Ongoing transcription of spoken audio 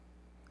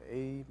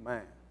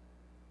Man.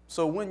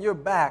 So when your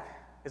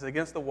back is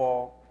against the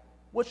wall,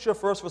 what's your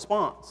first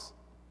response?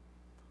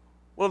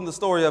 Well, in the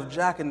story of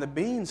Jack and the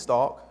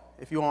Beanstalk,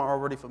 if you aren't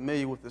already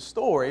familiar with the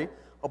story,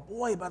 a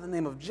boy by the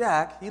name of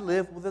Jack, he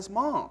lived with his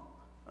mom.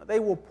 They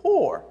were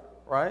poor,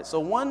 right? So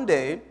one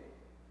day,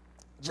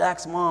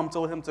 Jack's mom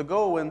told him to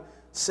go and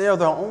sell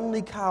their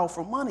only cow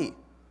for money.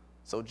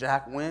 So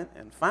Jack went,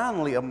 and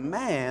finally a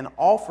man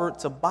offered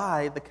to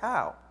buy the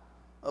cow.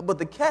 But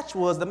the catch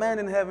was the man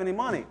didn't have any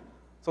money.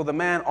 So the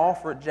man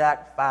offered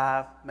Jack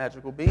 5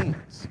 magical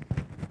beans.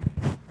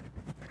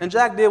 And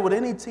Jack did what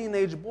any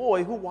teenage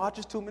boy who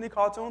watches too many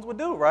cartoons would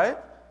do, right?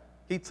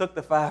 He took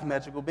the 5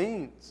 magical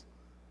beans.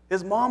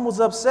 His mom was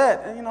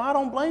upset, and I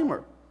don't blame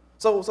her.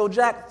 So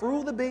Jack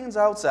threw the beans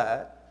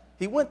outside.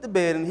 He went to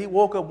bed, and he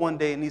woke up one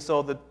day, and he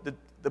saw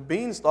the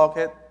beanstalk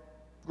had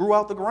grew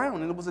out the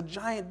ground, and it was a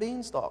giant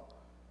beanstalk.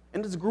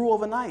 And it just grew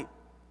overnight.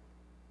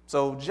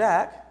 So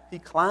Jack, he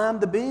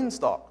climbed the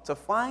beanstalk to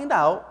find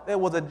out there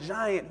was a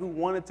giant who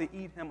wanted to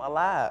eat him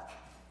alive.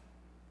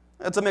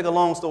 And to make a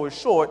long story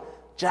short,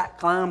 Jack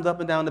climbed up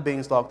and down the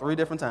beanstalk 3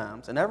 different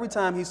times, and every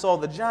time he saw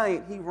the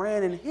giant, he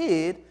ran and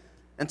hid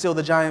until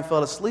the giant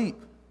fell asleep.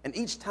 And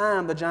each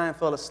time the giant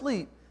fell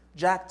asleep,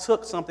 Jack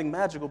took something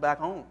magical back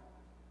home.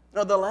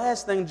 Now, the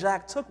last thing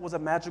Jack took was a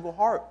magical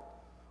harp.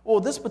 Well,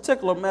 this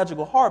particular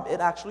magical harp, it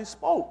actually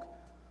spoke.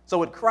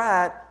 So it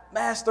cried,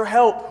 "Master,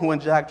 help," when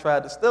Jack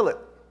tried to steal it.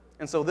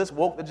 And so this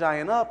woke the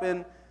giant up,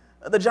 and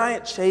the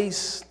giant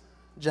chased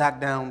Jack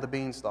down the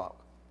beanstalk.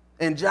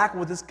 And Jack,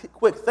 with his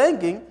quick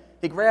thinking,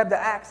 he grabbed the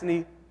axe and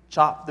he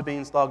chopped the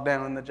beanstalk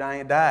down, and the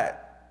giant died.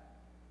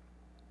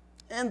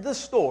 In this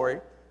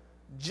story,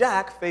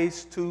 Jack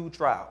faced 2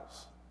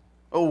 trials.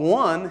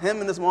 One, him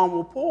and his mom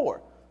were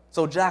poor.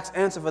 So Jack's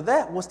answer for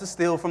that was to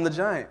steal from the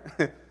giant.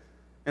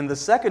 And the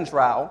second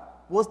trial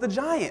was the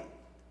giant.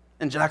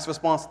 And Jack's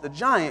response to the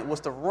giant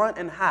was to run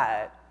and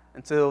hide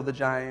until the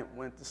giant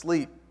went to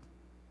sleep.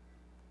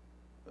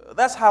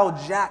 That's how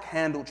Jack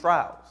handled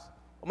trials.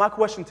 Well, my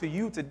question to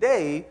you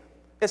today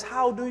is,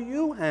 how do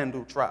you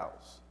handle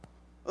trials?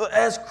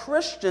 As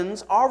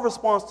Christians, our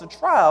response to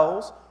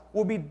trials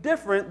will be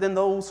different than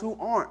those who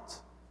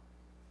aren't.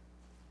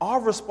 Our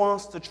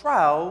response to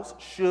trials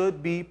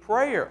should be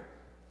prayer.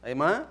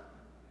 Amen?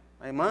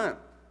 Amen.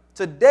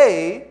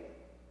 Today,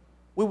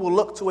 we will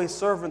look to a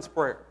servant's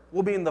prayer.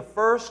 We'll be in the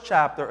first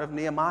chapter of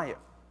Nehemiah.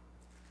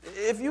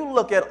 If you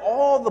look at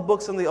all the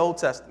books in the Old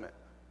Testament,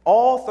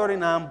 all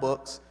 39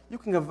 books, you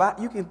can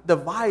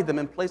divide them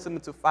and place them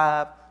into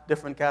 5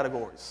 different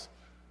categories.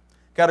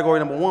 Category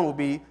number 1 will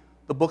be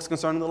the books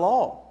concerning the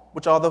law,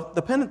 which are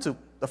the Pentateuch,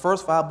 the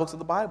first 5 books of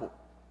the Bible.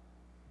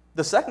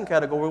 The second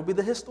category will be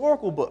the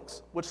historical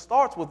books, which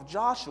starts with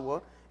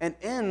Joshua and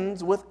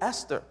ends with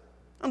Esther.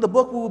 And the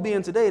book we will be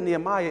in today,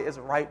 Nehemiah, is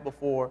right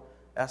before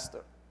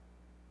Esther.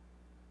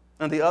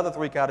 And the other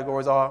 3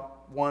 categories are,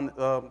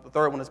 the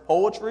third one is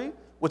poetry,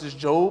 which is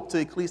Job to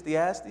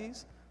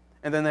Ecclesiastes.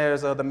 And then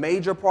there's the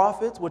major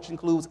prophets, which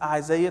includes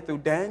Isaiah through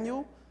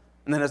Daniel.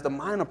 And then there's the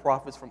minor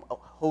prophets from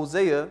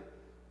Hosea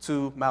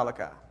to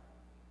Malachi.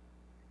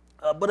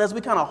 But as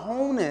we kind of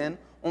hone in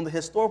on the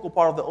historical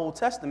part of the Old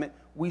Testament,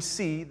 we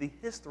see the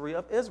history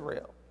of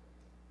Israel.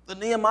 The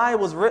Nehemiah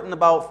was written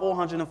about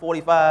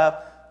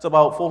 445 to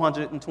about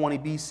 420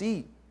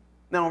 BC.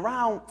 Now,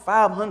 around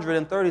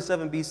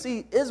 537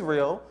 BC,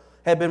 Israel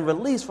had been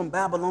released from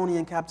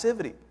Babylonian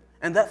captivity.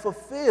 And that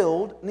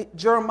fulfilled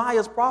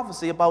Jeremiah's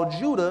prophecy about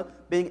Judah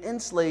being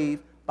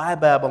enslaved by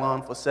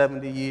Babylon for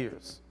 70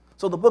 years.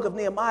 So the book of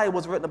Nehemiah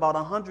was written about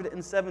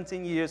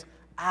 117 years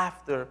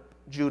after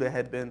Judah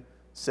had been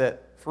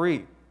set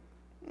free.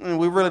 And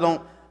we really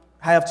don't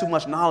have too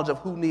much knowledge of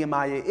who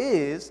Nehemiah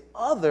is,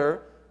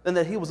 other than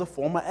that he was a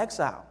former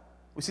exile.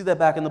 We see that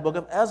back in the book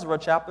of Ezra,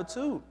 chapter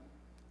 2.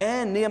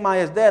 And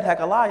Nehemiah's dad,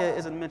 Hakaliah,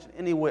 isn't mentioned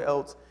anywhere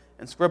else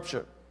in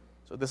Scripture.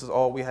 So this is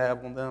all we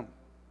have on them.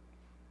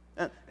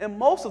 And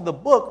most of the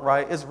book,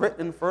 right, is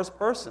written in first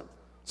person.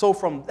 So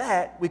from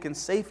that, we can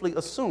safely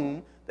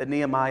assume that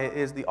Nehemiah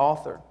is the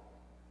author.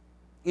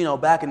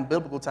 Back in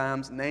biblical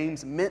times,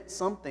 names meant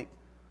something.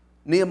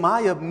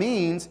 Nehemiah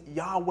means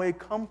Yahweh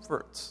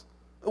comforts,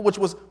 which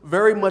was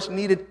very much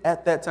needed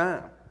at that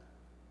time.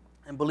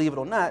 And believe it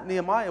or not,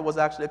 Nehemiah was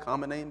actually a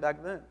common name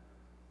back then.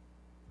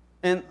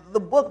 And the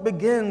book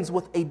begins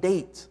with a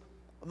date.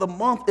 The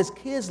month is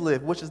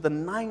Kislev, which is the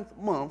 9th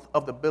month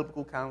of the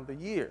biblical calendar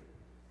year.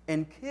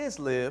 And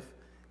Kislev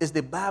is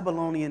the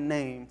Babylonian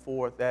name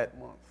for that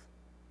month.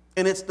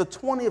 And it's the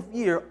 20th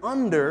year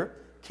under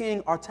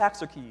King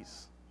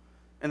Artaxerxes.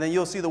 And then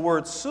you'll see the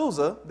word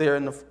Susa there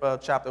in the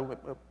chapter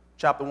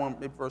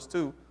 1, verse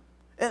 2.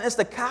 And it's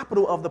the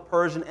capital of the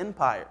Persian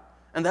Empire.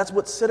 And that's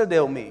what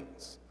citadel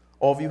means.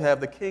 Or if you have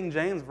the King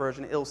James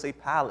Version, it'll say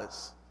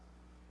palace.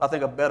 I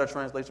think a better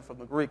translation from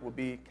the Greek would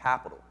be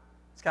capital.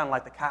 It's kind of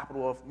like the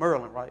capital of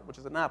Maryland, right, which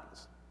is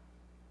Annapolis.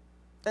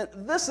 And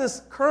this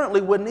is currently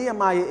where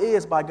Nehemiah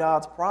is by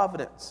God's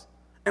providence.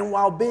 And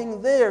while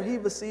being there, he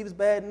receives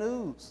bad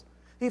news.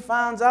 He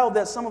finds out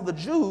that some of the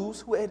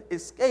Jews who had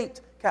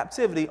escaped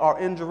captivity are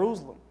in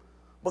Jerusalem,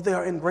 but they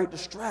are in great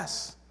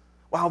distress.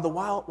 while the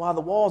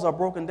walls are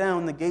broken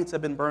down, the gates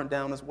have been burnt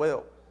down as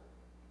well.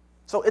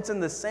 So it's in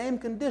the same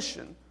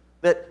condition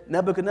that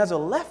Nebuchadnezzar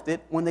left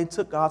it when they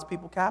took God's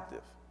people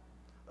captive.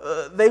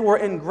 They were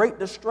in great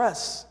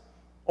distress,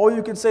 or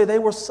you could say they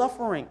were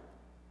suffering.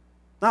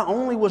 Not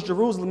only was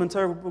Jerusalem in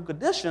terrible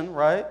condition,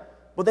 right,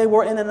 but they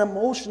were in an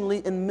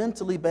emotionally and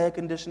mentally bad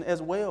condition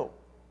as well.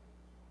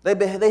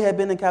 They had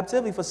been in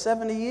captivity for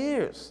 70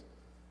 years.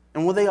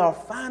 And when they are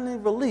finally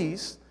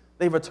released,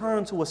 they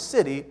return to a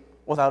city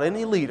without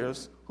any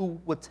leaders who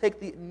would take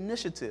the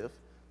initiative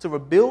to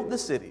rebuild the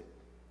city,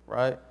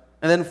 right?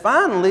 And then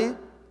finally,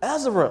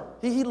 Ezra,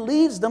 he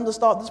leads them to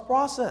start this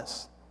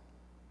process.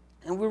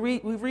 And we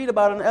read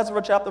about it in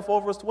Ezra chapter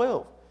 4, verse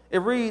 12. It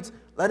reads,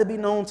 "Let it be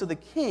known to the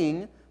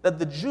king that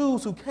the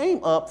Jews who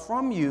came up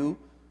from you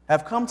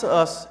have come to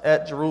us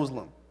at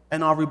Jerusalem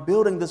and are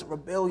rebuilding this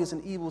rebellious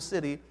and evil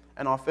city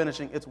and are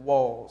finishing its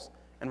walls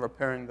and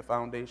repairing the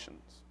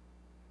foundations."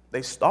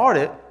 They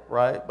started,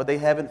 right, but they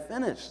haven't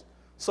finished.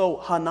 So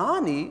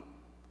Hanani,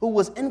 who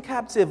was in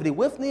captivity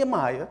with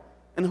Nehemiah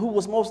and who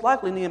was most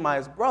likely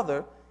Nehemiah's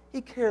brother,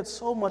 he cared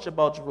so much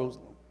about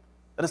Jerusalem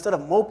that instead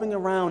of moping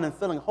around and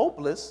feeling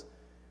hopeless,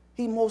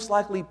 he most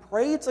likely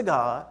prayed to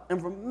God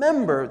and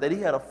remembered that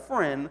he had a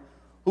friend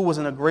who was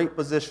in a great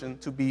position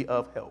to be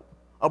of help,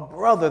 a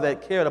brother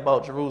that cared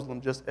about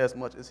Jerusalem just as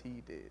much as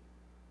he did.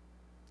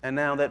 And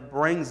now that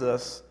brings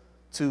us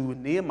to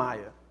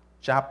Nehemiah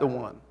chapter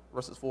 1,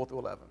 verses 4 through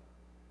 11.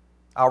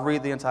 I'll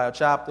read the entire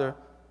chapter,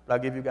 but I'll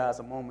give you guys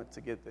a moment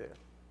to get there.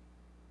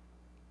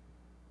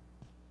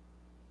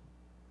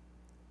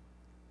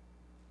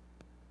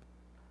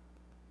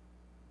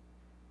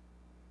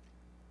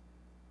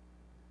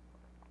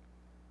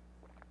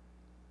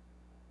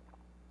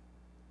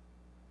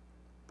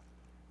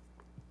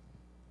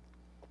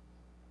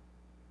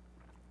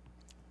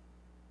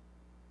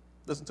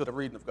 Listen to the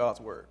reading of God's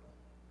word.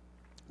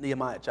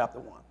 Nehemiah chapter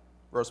 1,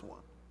 verse 1.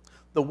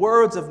 The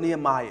words of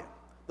Nehemiah,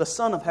 the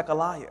son of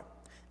Hekeliah.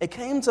 It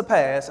came to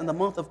pass in the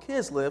month of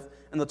Kislev,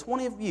 in the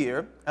 20th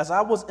year, as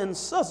I was in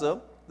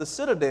Susa, the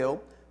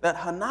citadel, that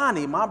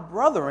Hanani, my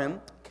brethren,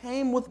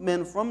 came with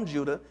men from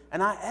Judah,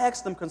 and I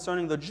asked them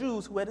concerning the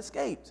Jews who had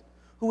escaped,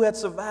 who had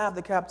survived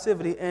the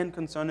captivity, and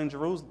concerning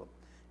Jerusalem.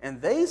 And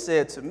they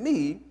said to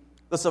me,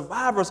 the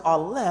survivors are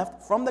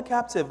left from the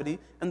captivity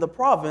in the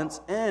province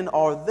and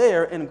are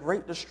there in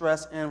great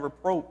distress and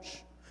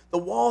reproach. The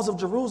walls of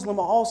Jerusalem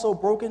are also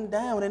broken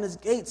down, and its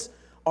gates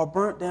are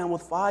burnt down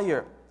with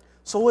fire.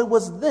 So it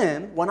was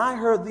then, when I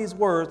heard these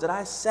words, that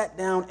I sat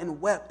down and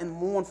wept and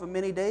mourned for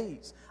many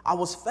days. I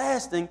was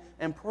fasting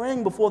and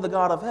praying before the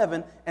God of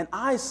heaven, and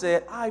I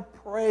said, I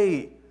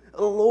pray,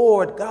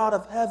 Lord, God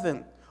of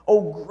heaven,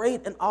 O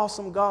great and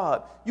awesome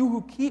God, you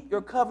who keep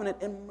your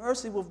covenant in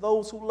mercy with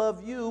those who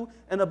love you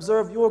and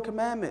observe your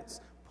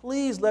commandments,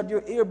 please let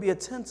your ear be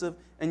attentive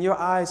and your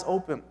eyes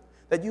open,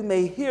 that you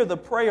may hear the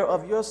prayer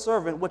of your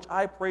servant, which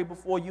I pray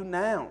before you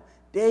now,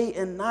 day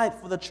and night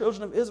for the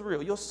children of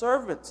Israel, your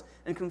servants,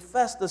 and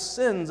confess the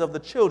sins of the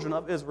children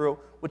of Israel,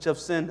 which have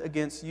sinned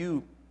against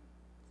you.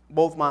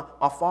 Both my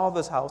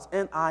father's house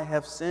and I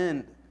have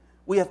sinned.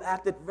 We have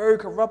acted very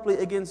corruptly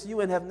against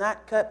you and have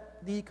not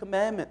kept the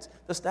commandments,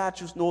 the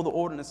statutes, nor the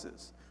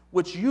ordinances,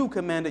 which you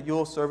commanded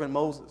your servant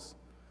Moses.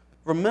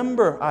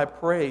 Remember, I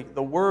pray,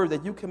 the word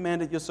that you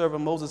commanded your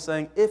servant Moses,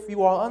 saying, if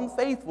you are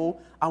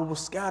unfaithful, I will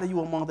scatter you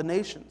among the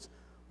nations.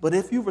 But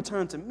if you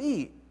return to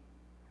me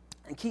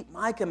and keep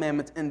my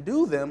commandments and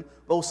do them,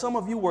 though some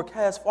of you were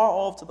cast far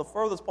off to the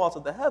furthest parts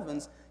of the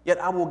heavens, yet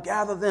I will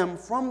gather them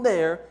from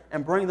there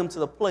and bring them to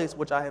the place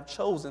which I have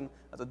chosen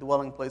as a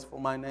dwelling place for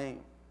my name.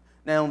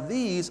 Now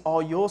these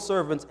are your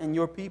servants and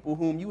your people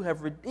whom you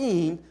have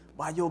redeemed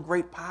by your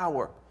great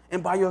power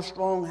and by your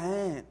strong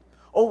hand.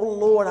 O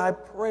Lord, I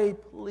pray,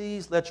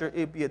 please let your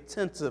ear be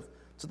attentive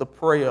to the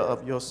prayer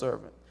of your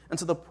servant and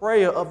to the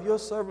prayer of your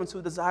servants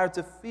who desire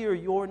to fear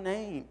your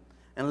name,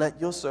 and let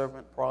your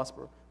servant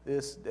prosper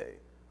this day.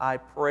 I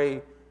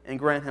pray, and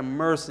grant him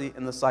mercy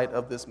in the sight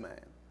of this man,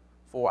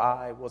 for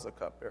I was a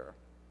cupbearer.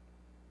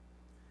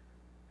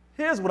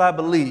 Here's what I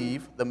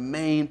believe the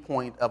main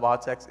point of our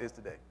text is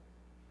today.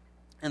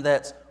 And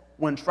that's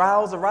when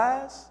trials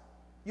arise,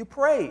 you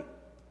pray.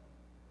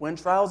 When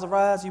trials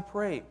arise, you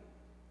pray.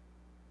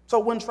 So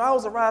when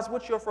trials arise,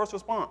 what's your first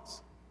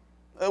response?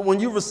 When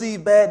you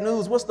receive bad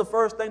news, what's the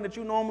first thing that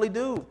you normally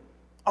do?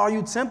 Are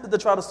you tempted to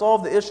try to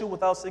solve the issue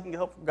without seeking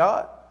help from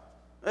God?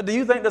 Do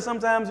you think that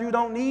sometimes you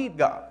don't need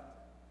God?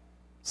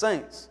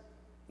 Saints,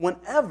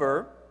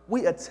 whenever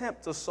we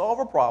attempt to solve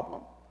a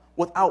problem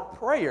without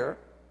prayer,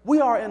 we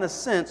are in a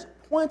sense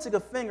pointing a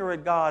finger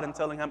at God and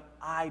telling him,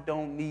 I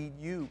don't need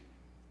you.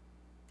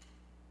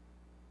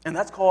 And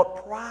that's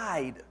called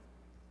pride.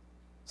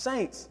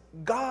 Saints,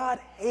 God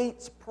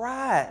hates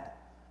pride.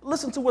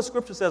 Listen to what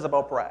Scripture says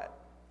about pride.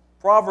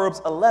 Proverbs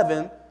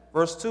 11,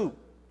 verse 2.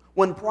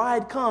 When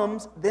pride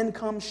comes, then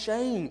comes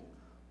shame,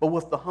 but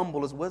with the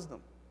humble is wisdom.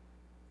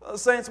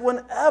 Saints,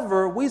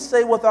 whenever we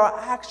say with our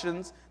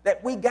actions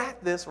that we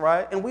got this,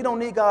 right, and we don't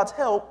need God's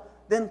help,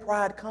 then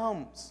pride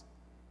comes.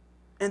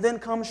 And then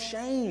comes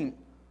shame.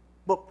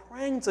 but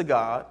praying to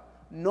God,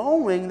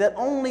 knowing that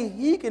only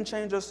He can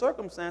change your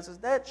circumstances,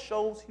 that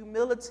shows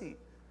humility.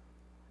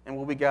 And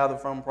what we gather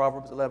from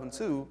Proverbs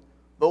 11:2,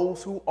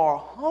 those who are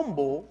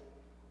humble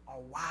are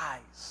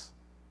wise.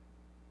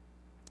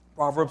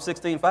 Proverbs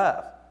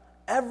 16:5,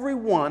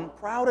 everyone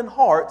proud in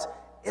heart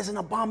is an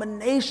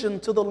abomination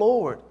to the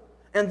Lord,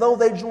 and though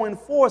they join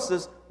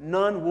forces,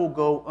 none will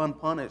go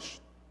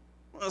unpunished.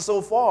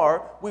 So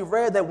far, we've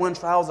read that when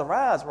trials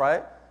arise,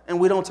 right, and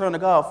we don't turn to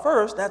God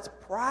first, that's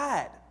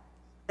pride.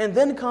 And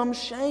then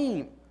comes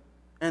shame.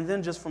 And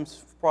then just from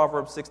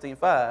Proverbs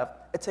 16:5,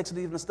 it takes it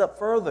even a step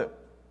further.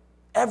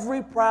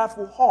 Every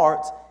prideful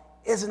heart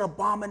is an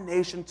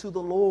abomination to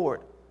the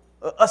Lord.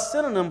 A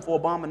synonym for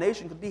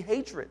abomination could be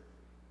hatred.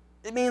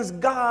 It means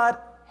God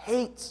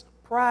hates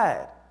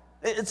pride.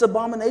 It's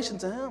abomination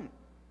to Him.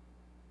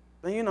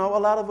 And a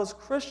lot of us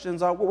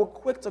Christians we're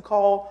quick to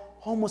call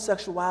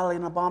homosexuality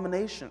an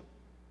abomination.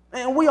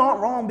 And we aren't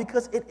wrong,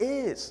 because it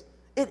is.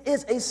 It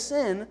is a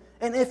sin,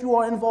 and if you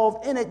are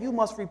involved in it, you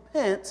must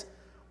repent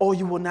or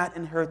you will not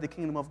inherit the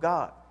kingdom of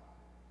God.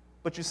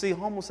 But you see,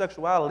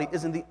 homosexuality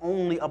isn't the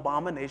only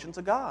abomination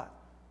to God.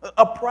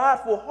 A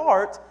prideful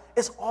heart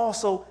is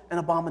also an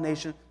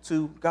abomination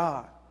to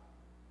God.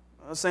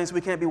 Saints,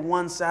 we can't be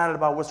one-sided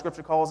about what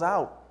Scripture calls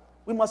out.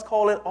 We must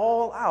call it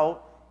all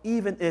out,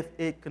 even if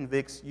it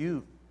convicts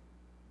you.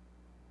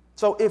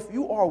 So if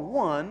you are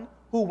one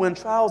who, when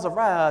trials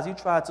arise, you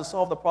try to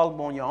solve the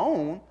problem on your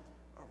own,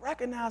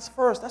 recognize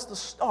first that's the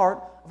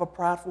start of a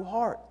prideful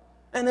heart.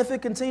 And if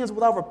it continues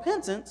without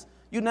repentance,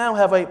 you now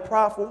have a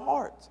prideful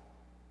heart.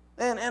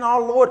 And our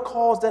Lord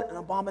calls that an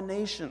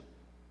abomination.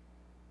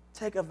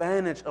 Take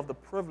advantage of the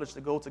privilege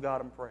to go to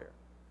God in prayer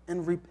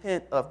and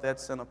repent of that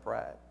sin of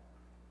pride.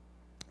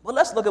 But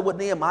let's look at what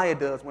Nehemiah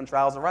does when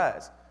trials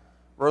arise.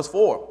 Verse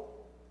 4.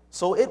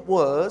 So it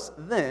was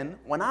then,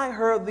 when I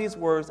heard these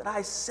words, that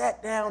I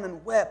sat down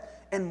and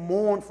wept and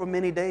mourned for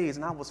many days,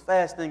 and I was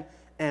fasting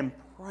and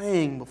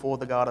praying before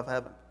the God of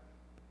heaven.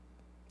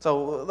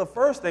 So the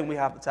first thing we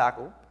have to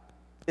tackle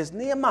is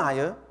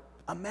Nehemiah,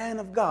 a man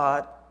of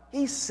God,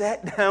 he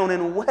sat down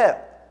and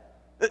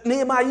wept.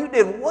 Nehemiah, you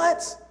did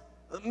what?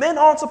 Men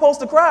aren't supposed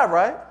to cry,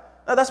 right?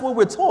 That's what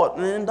we're taught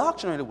and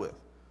indoctrinated with,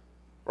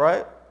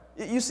 right?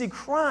 You see,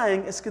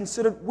 crying is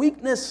considered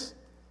weakness,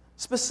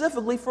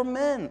 specifically for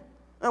men.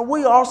 And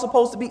we are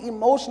supposed to be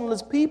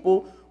emotionless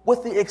people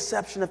with the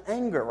exception of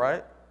anger,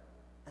 right?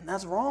 And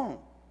that's wrong.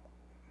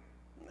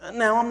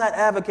 Now, I'm not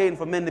advocating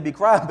for men to be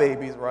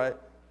crybabies, right?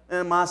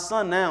 And my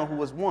son now,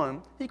 who is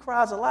 1, he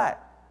cries a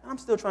lot. And I'm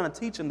still trying to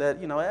teach him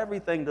that,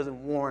 everything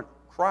doesn't warrant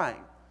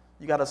crying.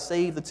 You got to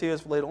save the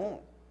tears for later on.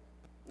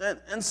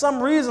 And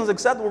some reasons,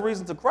 acceptable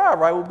reasons to cry,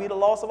 right, would be the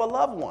loss of a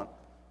loved one,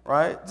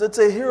 right?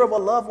 To hear of a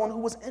loved one who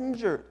was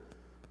injured,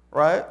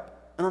 right?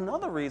 And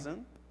another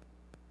reason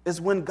is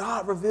when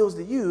God reveals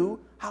to you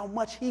how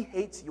much He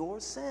hates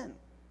your sin.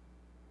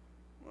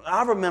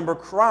 I remember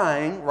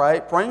crying,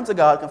 right, praying to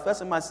God,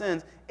 confessing my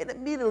sins, and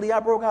immediately I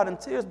broke out in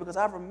tears because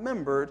I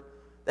remembered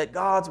that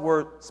God's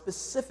word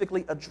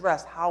specifically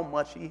addressed how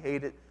much He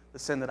hated the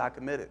sin that I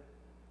committed.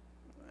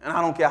 And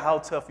I don't care how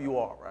tough you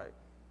are, right?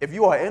 If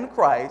you are in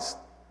Christ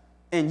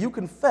and you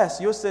confess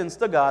your sins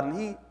to God and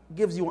He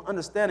gives you an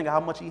understanding of how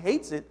much He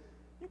hates it,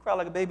 you cry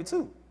like a baby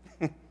too.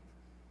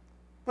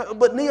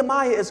 But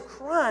Nehemiah is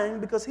crying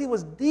because he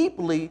was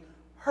deeply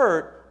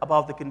hurt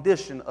about the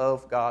condition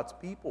of God's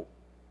people.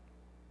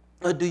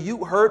 Do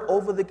you hurt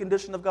over the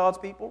condition of God's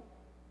people?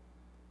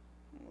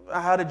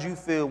 How did you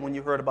feel when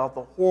you heard about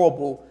the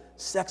horrible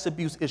sex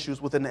abuse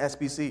issues within the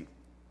SBC?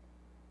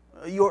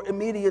 Your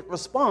immediate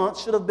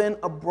response should have been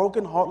a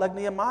broken heart like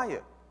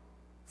Nehemiah,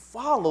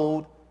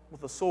 followed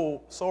with a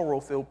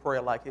sorrow-filled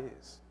prayer like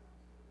his.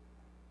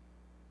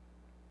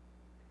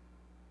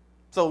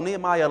 So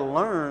Nehemiah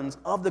learns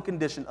of the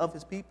condition of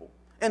his people,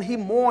 and he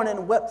mourned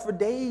and wept for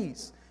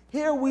days.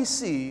 Here we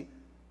see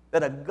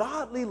that a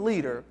godly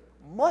leader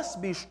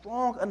must be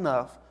strong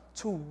enough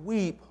to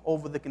weep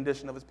over the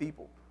condition of his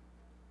people.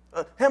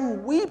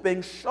 Him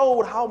weeping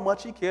showed how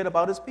much he cared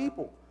about his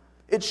people.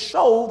 It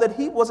showed that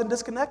he wasn't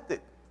disconnected.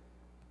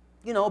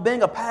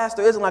 Being a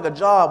pastor isn't like a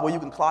job where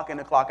you can clock in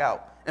and clock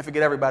out and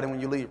forget everybody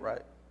when you leave,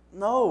 right?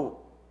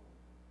 No.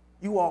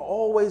 You are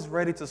always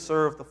ready to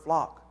serve the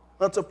flock,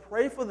 to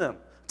pray for them,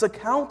 to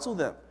counsel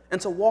them, and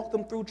to walk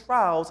them through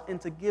trials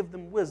and to give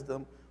them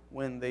wisdom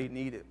when they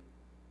need it.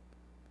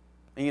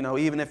 And,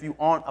 even if you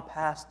aren't a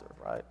pastor,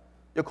 right,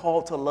 you're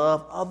called to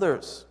love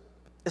others,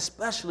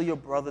 especially your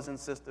brothers and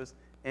sisters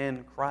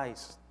in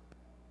Christ.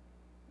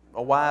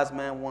 A wise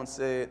man once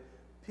said,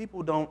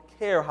 people don't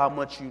care how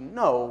much you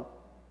know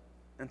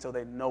until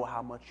they know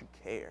how much you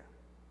care.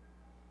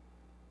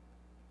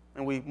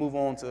 And we move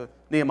on to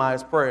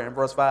Nehemiah's prayer in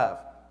verse 5.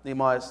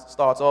 Nehemiah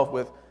starts off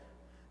with,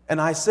 and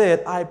I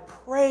said, I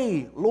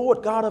pray,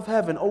 Lord God of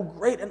heaven, O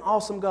great and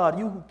awesome God,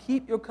 you who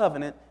keep your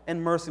covenant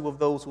and mercy with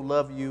those who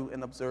love you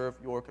and observe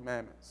your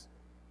commandments.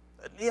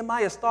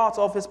 Nehemiah starts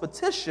off his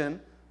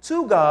petition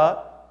to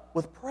God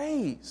with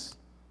praise.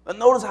 But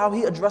notice how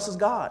he addresses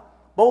God,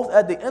 both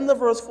at the end of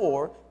verse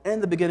 4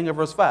 and the beginning of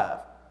verse 5.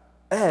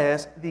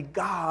 as the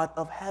God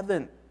of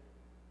heaven.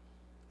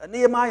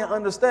 Nehemiah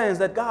understands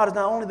that God is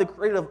not only the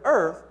creator of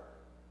earth,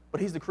 but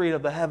he's the creator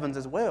of the heavens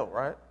as well,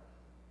 right?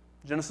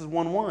 Genesis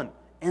 1:1.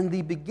 In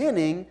the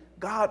beginning,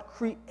 God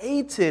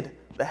created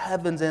the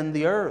heavens and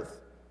the earth.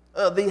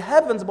 The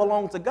heavens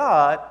belong to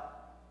God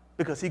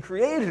because he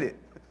created it.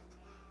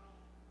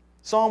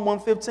 Psalm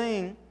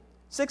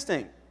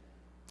 115:16.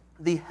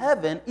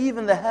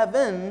 Even the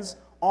heavens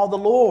are the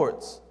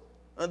Lord's.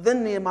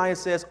 Then Nehemiah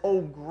says,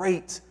 "Oh,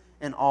 great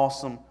and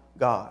awesome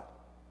God."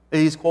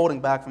 He's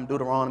quoting back from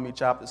Deuteronomy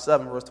chapter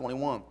 7, verse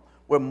 21,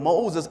 where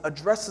Moses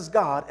addresses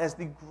God as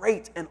the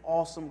great and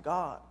awesome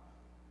God.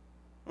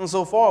 And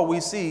so far we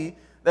see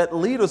that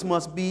leaders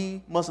must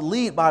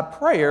lead by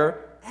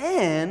prayer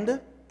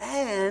and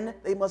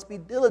they must be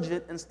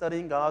diligent in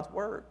studying God's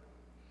word.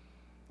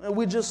 And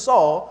we just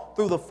saw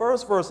through the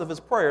first verse of his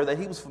prayer that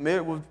he was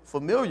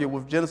familiar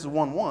with Genesis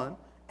 1:1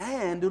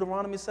 and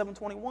Deuteronomy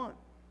 7:21.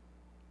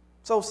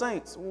 So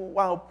saints,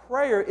 while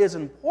prayer is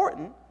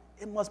important,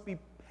 it must be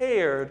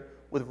paired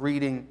with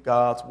reading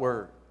God's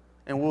word.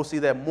 And we'll see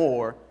that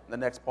more in the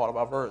next part of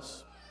our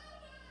verse.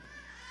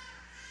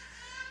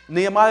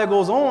 Nehemiah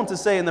goes on to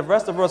say in the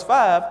rest of verse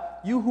 5,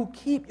 "You who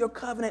keep your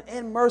covenant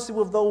and mercy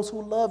with those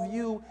who love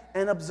you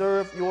and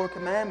observe your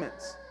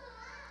commandments."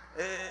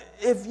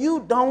 If you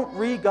don't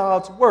read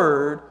God's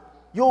word,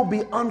 you'll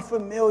be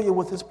unfamiliar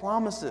with his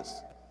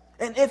promises.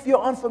 And if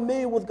you're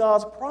unfamiliar with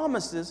God's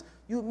promises,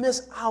 you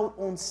miss out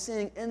on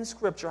seeing in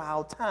Scripture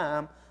how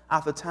time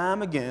after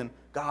time again,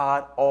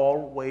 God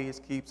always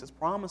keeps his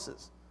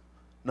promises.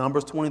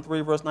 Numbers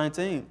 23, verse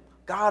 19.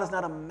 God is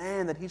not a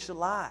man that he should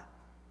lie.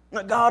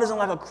 God isn't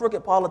like a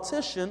crooked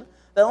politician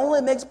that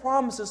only makes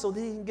promises so that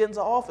he can get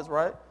into office,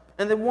 right?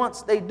 And then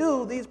once they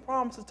do, these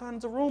promises turn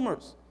into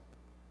rumors.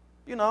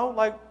 You know,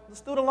 like the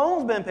student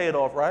loan's been paid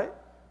off, right?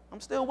 I'm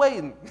still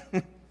waiting.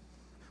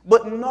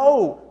 But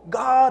no,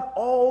 God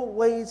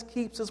always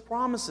keeps his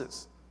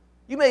promises.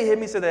 You may hear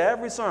me say that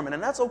every sermon,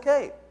 and that's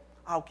okay.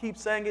 I'll keep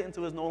saying it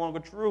until it's no longer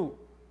true,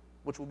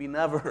 which will be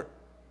never.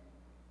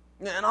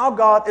 And our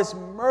God is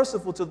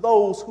merciful to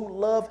those who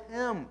love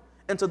him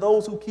and to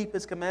those who keep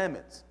his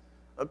commandments.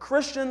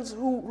 Christians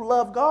who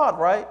love God,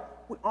 right?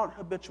 We aren't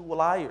habitual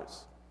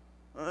liars.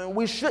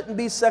 We shouldn't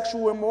be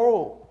sexual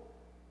immoral.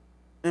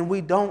 And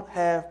we don't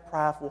have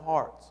prideful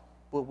hearts,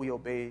 but we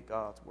obey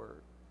God's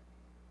word.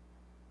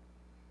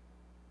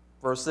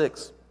 Verse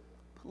 6,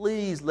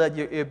 "Please let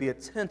your ear be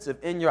attentive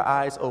and your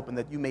eyes open,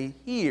 that you may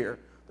hear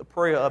the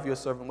prayer of your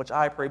servant, which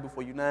I pray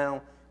before you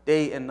now,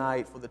 day and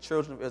night, for the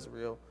children of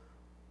Israel,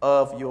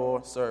 of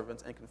your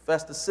servants, and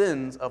confess the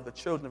sins of the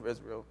children of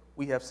Israel.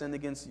 We have sinned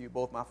against you,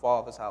 both my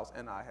father's house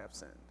and I have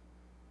sinned."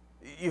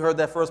 You heard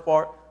that first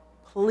part?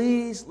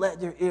 Please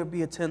let your ear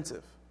be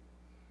attentive.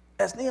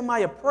 As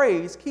Nehemiah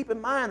prays, keep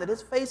in mind that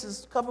his face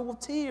is covered with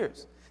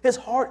tears. His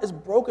heart is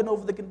broken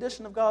over the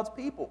condition of God's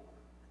people.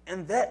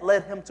 And that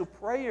led him to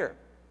prayer.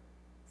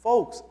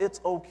 Folks,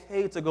 it's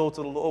okay to go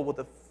to the Lord with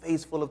a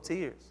face full of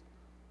tears.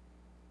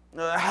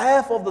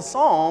 Half of the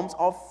Psalms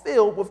are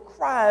filled with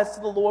cries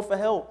to the Lord for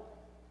help.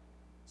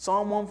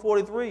 Psalm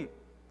 143,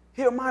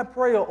 "Hear my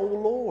prayer, O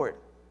Lord."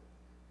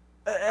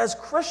 As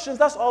Christians,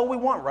 that's all we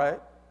want, right?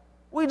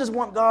 We just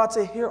want God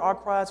to hear our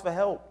cries for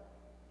help.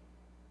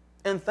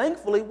 And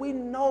thankfully, we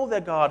know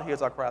that God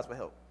hears our cries for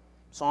help.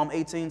 Psalm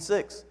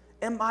 18:6,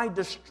 "In my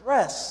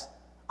distress,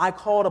 I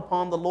called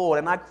upon the Lord,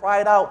 and I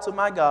cried out to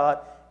my God,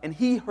 and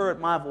he heard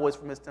my voice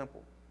from his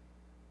temple."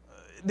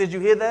 Did you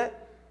hear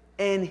that?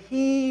 And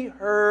he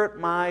heard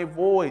my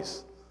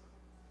voice.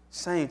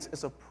 Saints,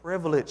 it's a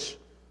privilege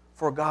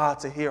for God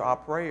to hear our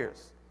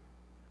prayers.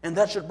 And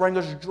that should bring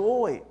us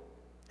joy.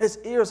 His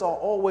ears are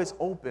always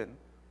open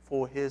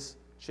for his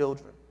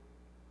children.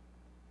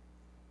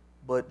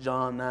 But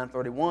John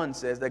 9:31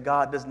 says that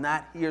God does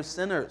not hear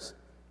sinners.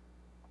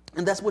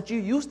 And that's what you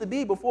used to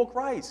be before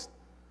Christ.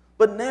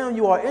 But now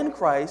you are in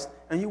Christ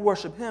and you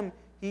worship him,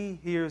 he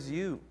hears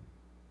you.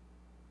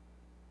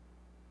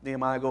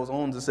 Nehemiah goes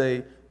on to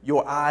say,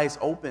 your eyes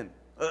open.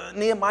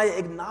 Nehemiah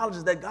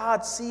acknowledges that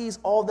God sees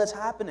all that's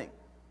happening.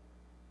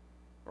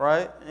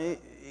 Right?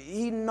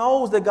 He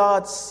knows that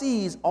God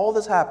sees all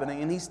that's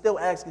happening, and he's still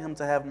asking him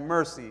to have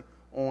mercy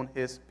on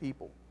his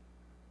people.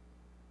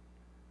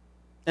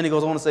 And he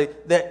goes on to say,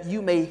 that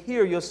you may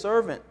hear your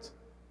servant.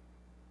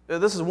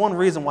 This is one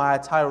reason why I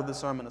titled this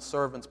sermon A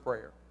Servant's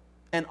Prayer.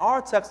 In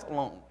our text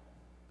alone,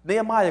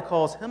 Nehemiah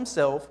calls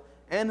himself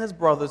and his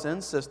brothers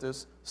and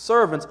sisters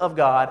servants of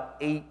God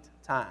 8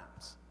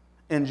 times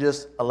in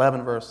just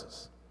 11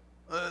 verses.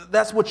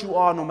 That's what you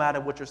are no matter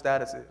what your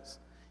status is.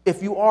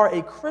 If you are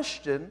a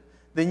Christian,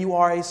 then you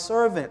are a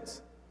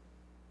servant.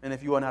 And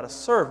if you are not a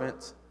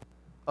servant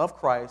of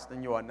Christ,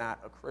 then you are not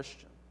a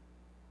Christian.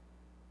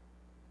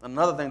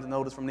 Another thing to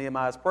notice from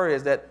Nehemiah's prayer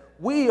is that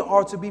we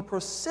are to be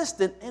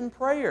persistent in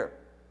prayer.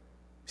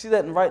 See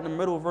that right in the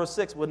middle of verse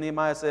 6 where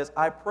Nehemiah says,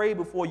 I pray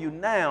before you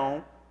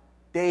now,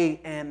 day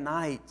and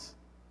night.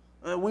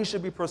 We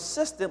should be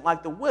persistent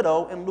like the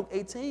widow in Luke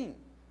 18.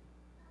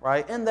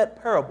 Right? In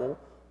that parable,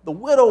 the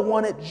widow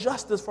wanted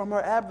justice from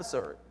her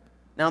adversary.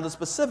 Now, the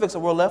specifics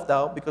were left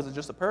out because it's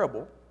just a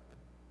parable.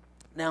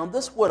 Now,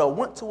 this widow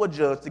went to a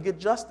judge to get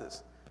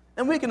justice.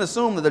 And we can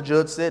assume that the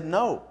judge said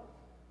no.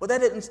 But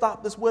that didn't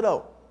stop this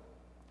widow.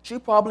 She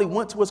probably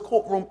went to his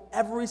courtroom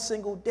every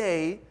single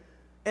day.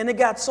 And it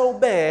got so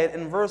bad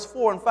in verse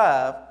 4 and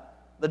 5,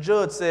 the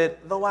judge said,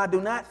 though I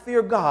do not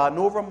fear God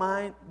nor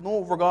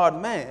regard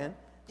man,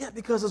 yet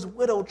because this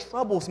widow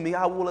troubles me,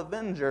 I will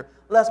avenge her,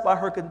 lest by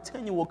her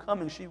continual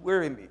coming she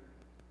weary me.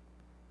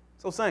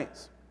 So,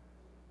 saints,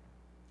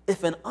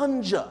 if an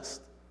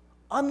unjust,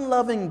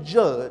 unloving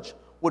judge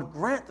would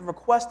grant the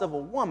request of a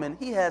woman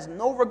he has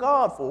no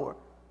regard for,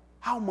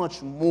 how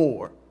much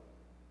more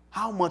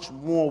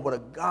would a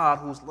God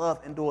whose love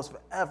endures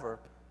forever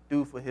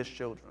do for his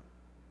children?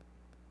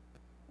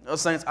 You know,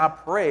 saints, I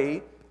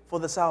pray for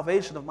the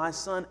salvation of my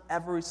son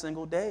every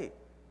single day.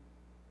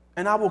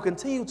 And I will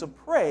continue to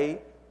pray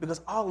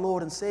because our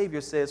Lord and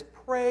Savior says,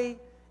 pray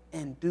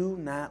and do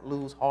not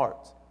lose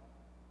heart.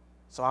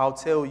 So I'll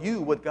tell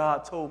you what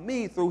God told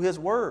me through his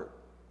word.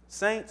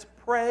 Saints,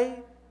 pray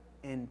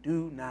and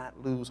do not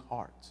lose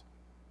heart.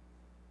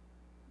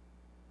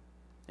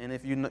 And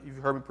if you've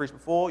heard me preach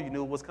before, you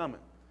knew what's coming.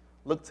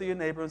 Look to your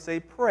neighbor and say,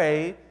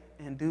 pray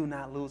and do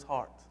not lose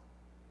heart.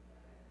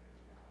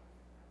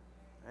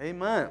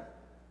 Amen.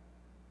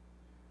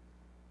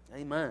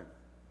 Amen.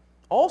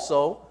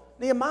 Also,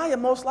 Nehemiah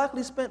most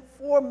likely spent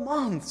 4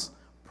 months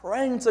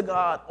praying to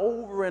God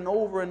over and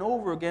over and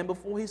over again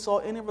before he saw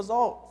any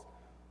results.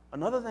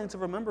 Another thing to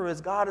remember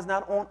is God is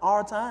not on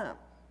our time.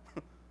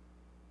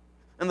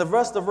 In the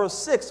rest of verse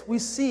 6, we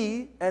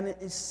see an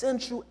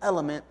essential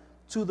element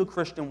to the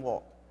Christian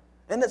walk.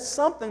 And it's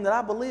something that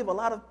I believe a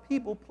lot of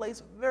people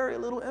place very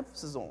little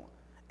emphasis on.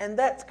 And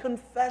that's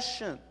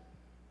confession.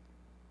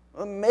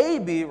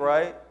 Maybe,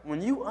 right,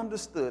 when you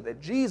understood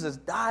that Jesus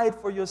died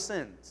for your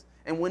sins,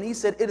 and when he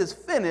said, it is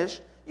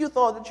finished, you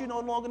thought that you no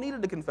longer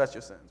needed to confess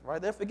your sins,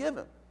 right? They're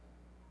forgiven.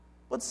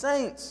 But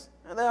saints,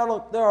 there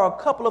are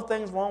a couple of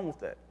things wrong with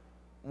that.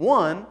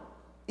 One,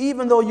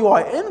 even though you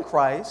are in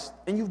Christ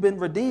and you've been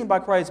redeemed by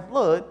Christ's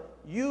blood,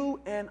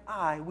 you and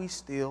I, we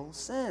still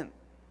sin.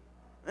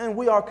 And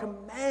we are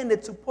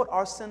commanded to put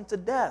our sin to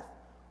death.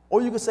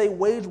 Or you could say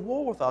wage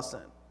war with our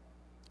sin.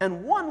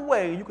 And one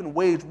way you can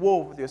wage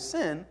war with your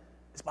sin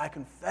is by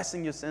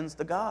confessing your sins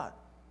to God.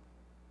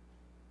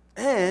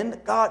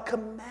 And God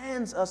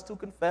commands us to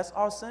confess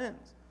our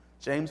sins.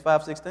 James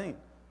 5:16.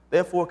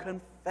 Therefore,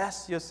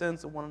 confess your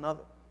sins to one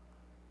another.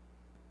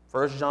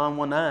 1 John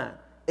 1:9.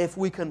 If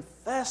we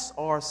confess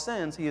our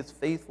sins, he is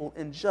faithful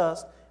and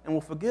just and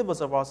will forgive us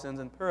of our sins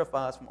and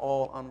purify us from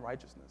all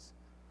unrighteousness.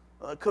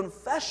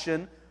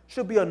 Confession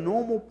should be a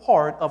normal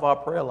part of our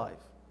prayer life.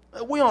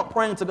 We aren't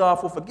praying to God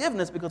for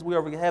forgiveness because we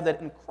already have that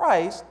in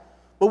Christ,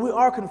 but we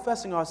are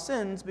confessing our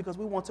sins because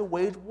we want to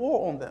wage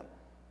war on them.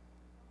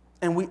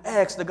 And we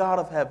ask the God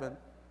of heaven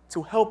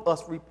to help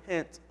us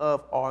repent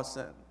of our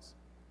sins.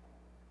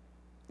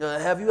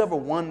 Have you ever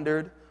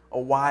wondered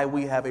why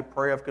we have a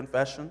prayer of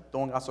confession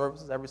during our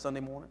services every Sunday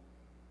morning?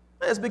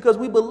 It's because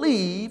we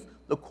believe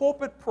the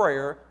corporate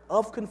prayer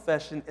of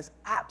confession is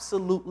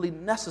absolutely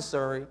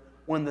necessary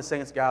when the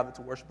saints gather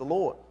to worship the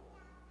Lord.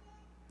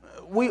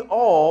 We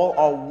all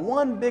are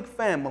one big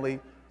family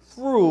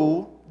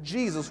through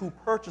Jesus who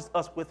purchased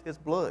us with his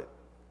blood.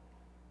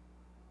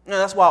 And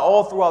that's why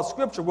all throughout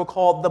Scripture we're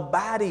called the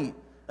body.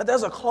 And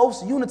there's a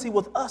close unity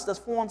with us that's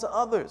foreign to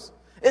others.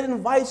 It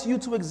invites you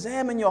to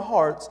examine your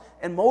hearts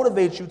and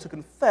motivates you to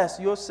confess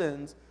your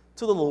sins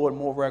to the Lord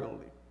more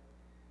regularly.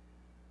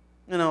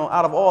 You know,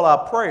 out of all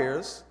our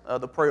prayers,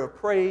 the prayer of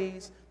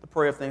praise, the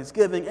prayer of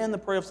thanksgiving, and the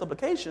prayer of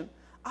supplication,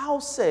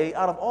 I'll say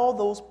out of all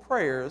those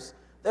prayers,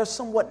 they're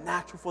somewhat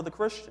natural for the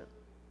Christian.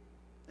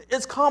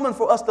 It's common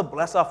for us to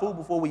bless our food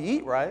before we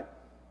eat, right?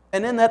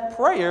 And in that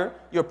prayer,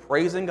 you're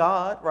praising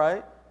God,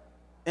 right?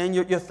 And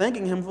you're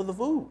thanking him for the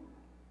food.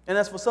 And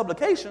as for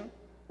supplication,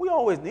 we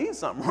always need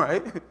something,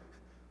 right?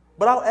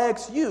 But I'll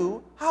ask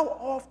you, how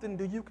often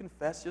do you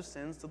confess your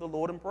sins to the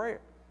Lord in prayer?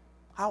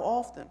 How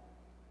often?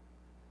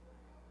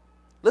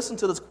 Listen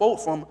to this quote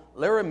from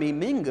Laramie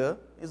Minga.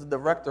 He's the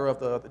director of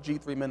the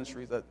G3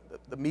 Ministries,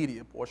 the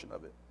media portion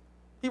of it.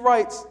 He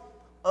writes,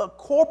 a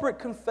corporate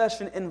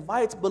confession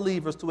invites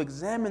believers to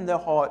examine their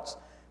hearts,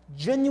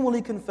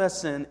 genuinely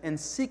confess sin, and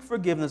seek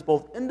forgiveness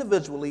both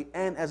individually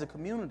and as a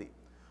community.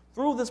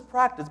 Through this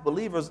practice,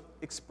 believers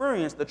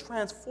experience the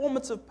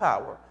transformative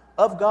power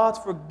of God's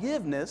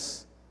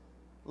forgiveness,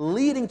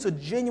 leading to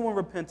genuine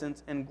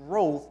repentance and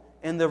growth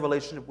in their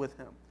relationship with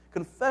him.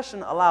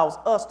 Confession allows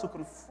us to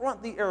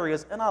confront the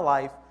areas in our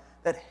life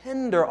that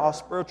hinder our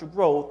spiritual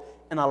growth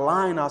and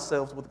align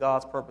ourselves with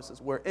God's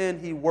purposes, wherein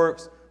he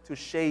works to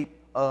shape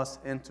us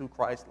into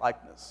Christ's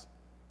likeness.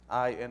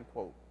 End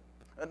quote.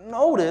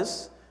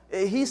 Notice,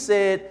 he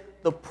said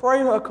the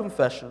prayer of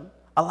confession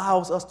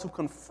allows us to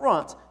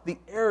confront the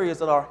areas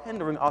that are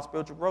hindering our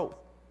spiritual growth.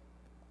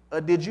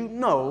 Did you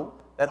know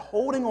that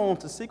holding on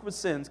to secret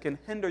sins can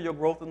hinder your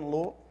growth in the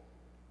Lord?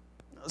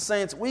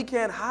 Saints, we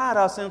can't hide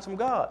our sins from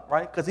God,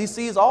 right? Because he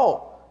sees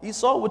all. He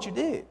saw what you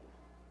did.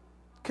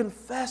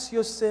 Confess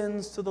your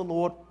sins to the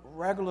Lord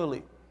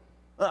regularly.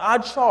 I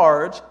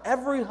charge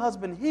every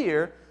husband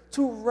here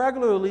to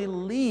regularly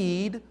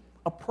lead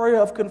a prayer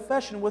of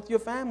confession with your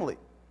family.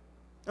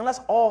 And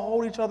let's all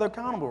hold each other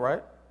accountable,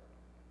 right?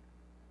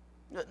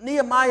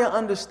 Nehemiah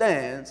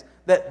understands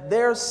that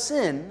their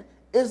sin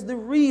is the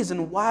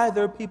reason why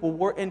their people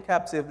were in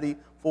captivity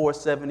for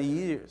 70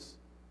 years.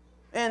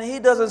 And he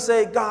doesn't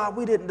say, God,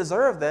 we didn't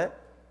deserve that.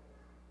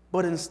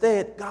 But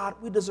instead, God,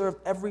 we deserved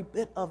every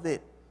bit of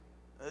it.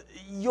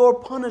 Your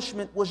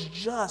punishment was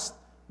just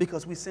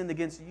because we sinned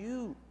against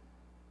you.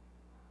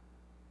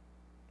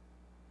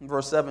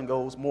 Verse 7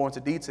 goes more into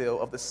detail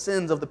of the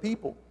sins of the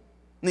people.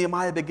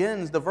 Nehemiah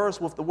begins the verse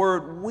with the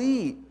word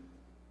we.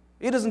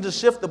 He doesn't just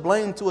shift the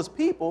blame to his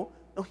people.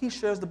 No, he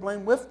shares the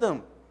blame with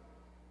them.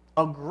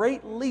 A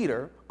great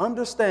leader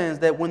understands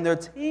that when their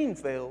team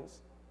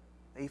fails,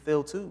 they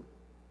fail too.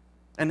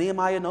 And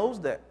Nehemiah knows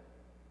that.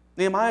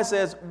 Nehemiah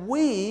says,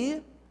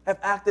 we have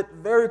acted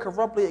very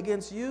corruptly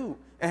against you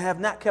and have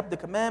not kept the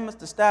commandments,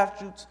 the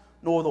statutes,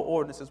 nor the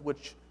ordinances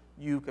which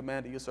you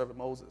commanded your servant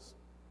Moses.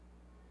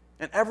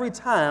 And every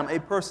time a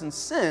person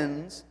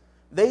sins,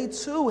 they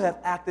too have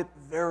acted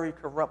very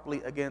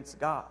corruptly against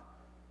God.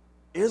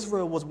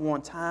 Israel was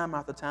warned time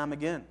after time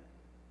again.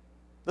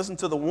 Listen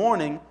to the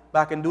warning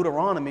back in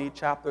Deuteronomy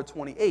chapter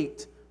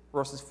 28,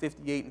 verses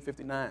 58 and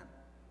 59.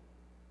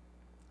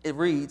 It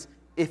reads,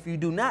 if you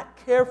do not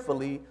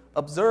carefully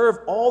observe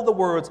all the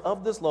words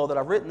of this law that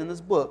are written in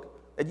this book,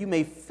 that you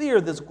may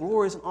fear this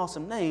glorious and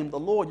awesome name, the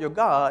Lord your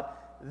God,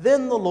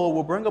 then the Lord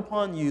will bring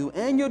upon you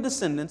and your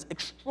descendants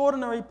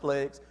extraordinary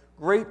plagues,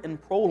 great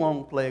and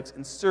prolonged plagues,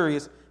 and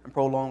serious and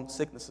prolonged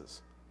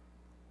sicknesses.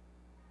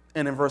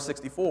 And in verse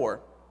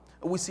 64,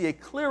 we see a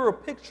clearer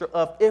picture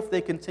of if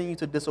they continue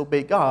to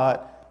disobey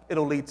God,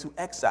 it'll lead to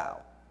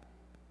exile.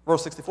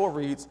 Verse 64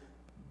 reads,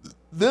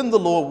 then the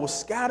Lord will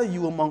scatter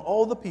you among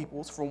all the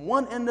peoples from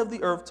one end of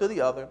the earth to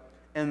the other,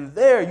 and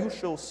there you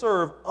shall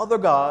serve other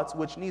gods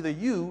which neither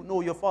you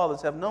nor your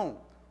fathers have known,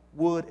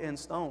 wood and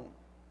stone.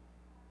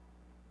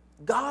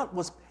 God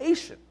was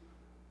patient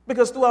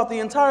because throughout the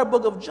entire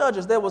book of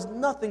Judges, there was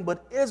nothing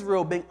but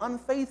Israel being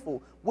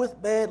unfaithful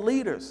with bad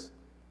leaders.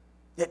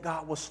 Yet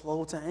God was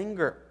slow to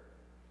anger.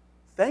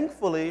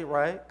 Thankfully,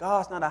 right,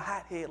 God's not a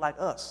hothead like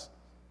us.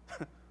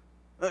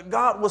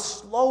 God was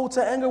slow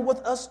to anger with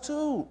us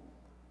too,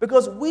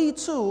 because we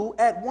too,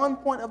 at one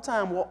point of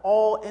time, were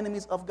all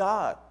enemies of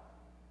God.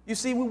 You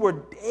see, we were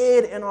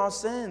dead in our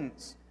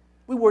sins.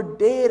 We were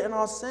dead in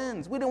our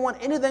sins. We didn't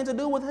want anything to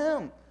do with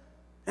Him.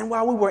 And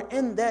while we were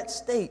in that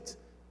state,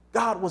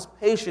 God was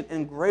patient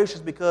and gracious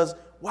because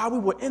while we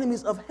were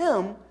enemies of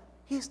Him,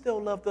 He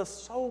still loved us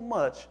so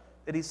much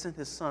that He sent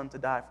His Son to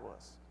die for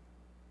us.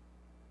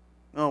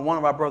 You know, one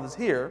of our brothers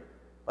here,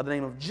 by the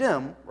name of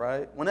Jim,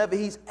 right, whenever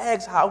he's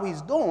asked how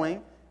he's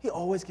doing, he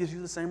always gives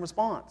you the same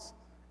response.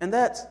 And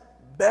that's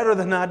better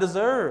than I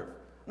deserve.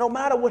 No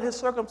matter what his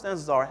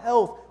circumstances are,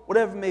 health,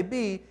 whatever it may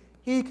be,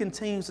 he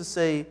continues to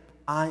say,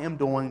 I am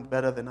doing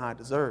better than I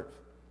deserve.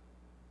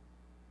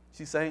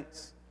 See,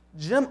 saints,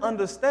 Jim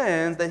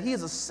understands that he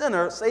is a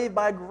sinner saved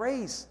by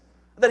grace,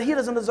 that he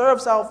doesn't deserve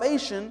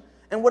salvation,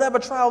 and whatever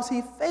trials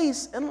he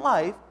faces in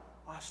life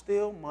are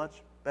still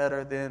much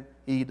better than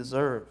he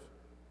deserves.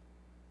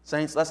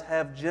 Saints, let's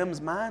have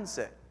Jim's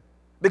mindset,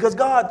 because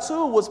God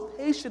too was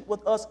patient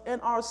with us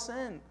in our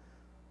sin,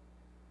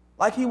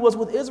 like He was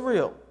with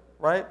Israel,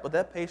 right? But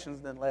that patience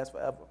didn't last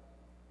forever.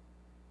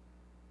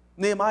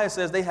 Nehemiah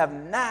says they have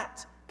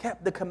not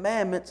kept the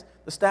commandments,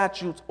 the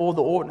statutes, or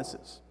the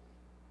ordinances.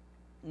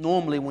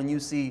 Normally, when you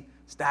see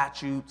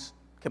statutes,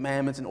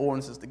 commandments, and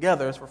ordinances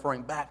together, it's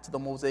referring back to the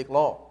Mosaic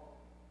Law,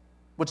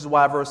 which is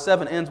why verse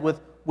 7 ends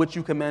with, which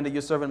you commanded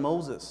your servant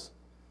Moses.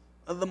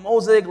 The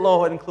Mosaic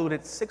Law had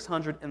included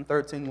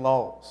 613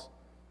 laws.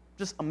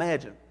 Just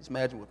imagine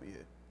with me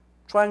here,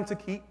 trying to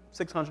keep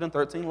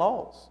 613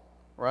 laws,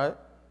 right?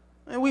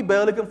 And we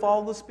barely can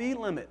follow the speed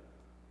limit.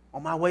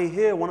 On my way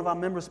here, one of our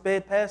members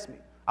sped past me.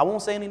 I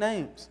won't say any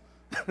names.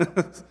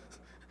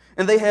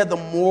 And they had the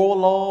moral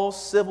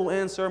laws, civil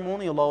and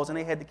ceremonial laws, and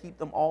they had to keep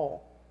them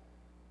all.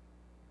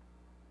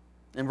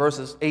 In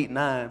verses 8 and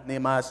 9,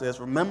 Nehemiah says,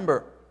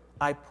 remember,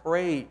 I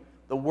pray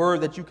the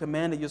word that you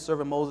commanded your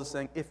servant Moses,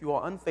 saying, if you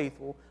are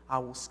unfaithful, I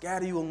will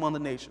scatter you among the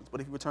nations. But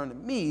if you return to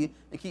me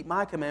and keep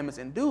my commandments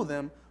and do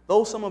them,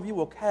 though some of you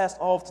will cast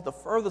off to the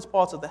furthest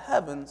parts of the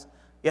heavens,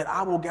 yet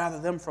I will gather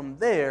them from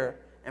there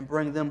and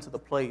bring them to the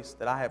place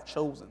that I have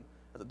chosen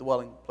as a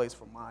dwelling place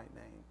for my name.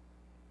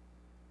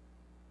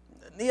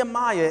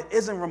 Nehemiah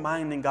isn't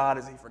reminding God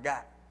as he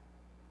forgot,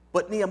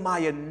 but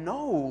Nehemiah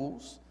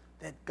knows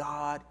that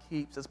God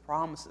keeps His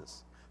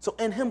promises. So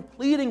in him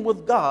pleading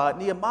with God,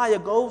 Nehemiah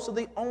goes to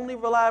the only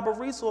reliable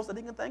resource that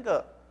he can think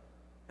of,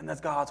 and that's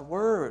God's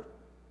word.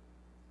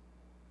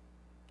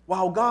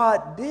 While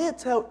God did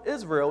tell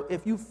Israel,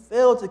 if you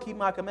fail to keep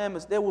my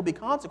commandments, there will be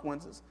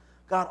consequences,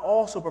 God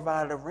also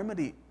provided a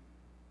remedy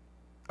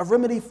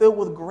filled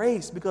with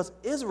grace, because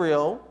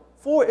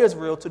for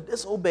Israel to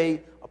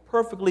disobey a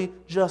perfectly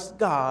just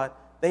God,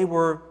 they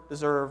were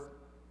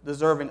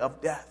deserving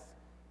of death.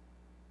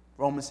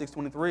 Romans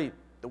 6:23,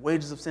 The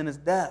wages of sin is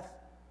death.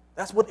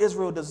 That's what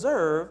Israel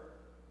deserved.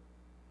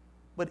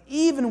 But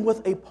even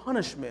with a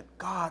punishment,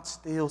 God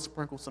still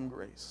sprinkles some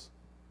grace.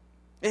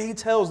 And he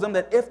tells them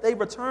that if they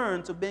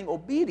return to being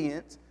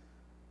obedient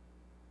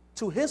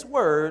to his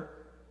word,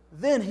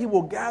 then he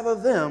will gather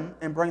them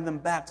and bring them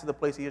back to the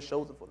place he has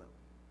chosen for them.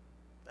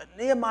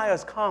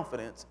 Nehemiah's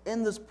confidence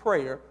in this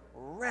prayer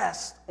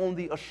rests on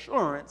the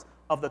assurance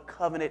of the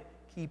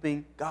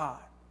covenant-keeping God.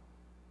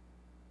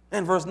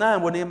 In verse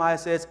 9, where Nehemiah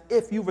says,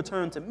 if you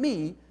return to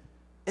me,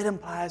 it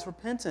implies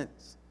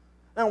repentance.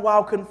 And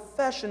while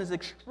confession is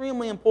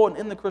extremely important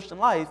in the Christian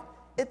life,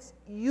 it's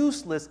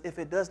useless if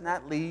it does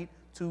not lead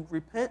to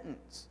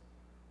repentance.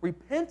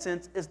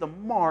 Repentance is the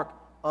mark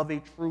of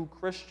a true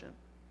Christian.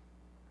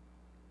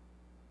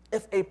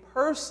 If a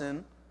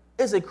person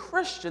is a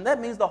Christian, that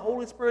means the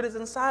Holy Spirit is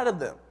inside of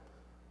them.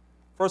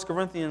 1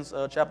 Corinthians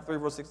chapter 3,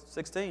 verse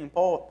 16,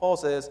 Paul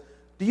says,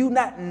 do you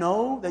not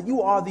know that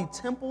you are the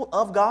temple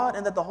of God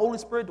and that the Holy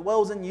Spirit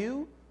dwells in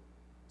you?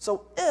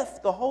 So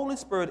if the Holy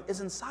Spirit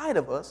is inside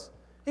of us,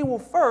 he will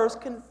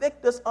first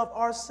convict us of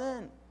our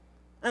sin.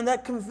 And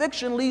that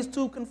conviction leads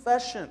to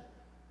confession.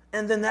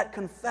 And then that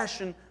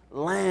confession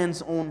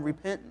lands on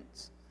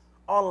repentance.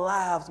 Our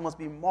lives must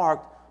be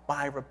marked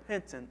by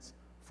repentance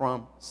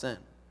from sin.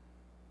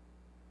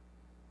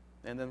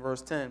 And then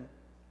verse 10,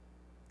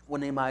 when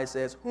Nehemiah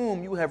says,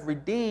 whom you have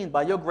redeemed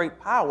by your great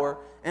power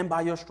and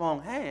by your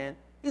strong hand,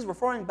 he's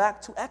referring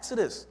back to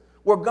Exodus,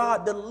 where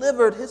God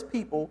delivered his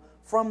people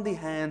from the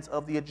hands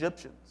of the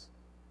Egyptians.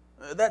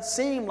 That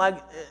seemed like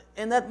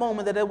in that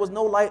moment that there was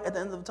no light at the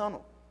end of the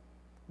tunnel.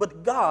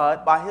 But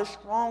God, by his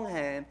strong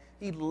hand,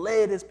 he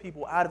led his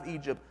people out of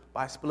Egypt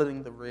by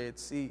splitting the Red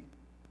Sea.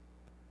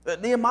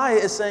 Nehemiah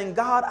is saying,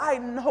 God, I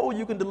know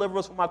you can deliver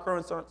us from our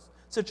current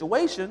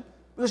situation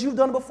because you've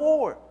done it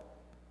before.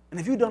 And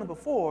if you've done it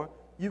before,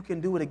 you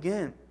can do it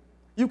again.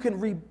 You can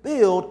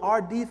rebuild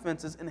our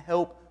defenses and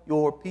help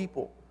your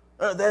people.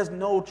 There's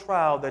no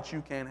trial that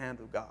you can't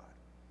handle, God.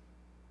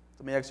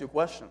 Let me ask you a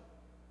question.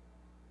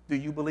 Do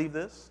you believe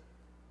this?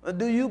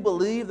 Do you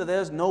believe that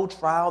there's no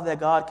trial that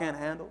God can't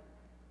handle?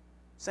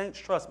 Saints,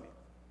 trust me.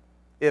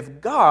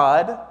 If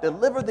God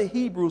delivered the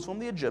Hebrews from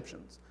the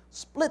Egyptians,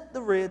 split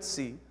the Red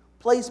Sea,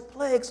 placed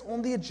plagues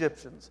on the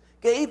Egyptians,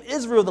 gave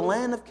Israel the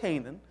land of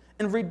Canaan,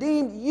 and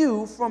redeemed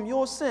you from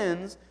your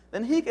sins,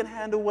 then he can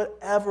handle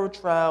whatever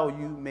trial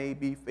you may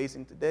be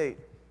facing today.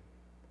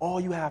 All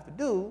you have to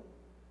do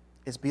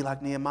is be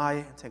like Nehemiah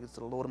and take it to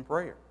the Lord in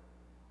prayer.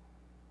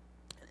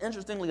 And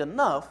interestingly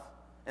enough,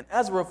 in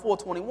Ezra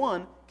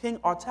 4:21, King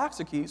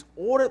Artaxerxes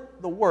ordered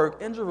the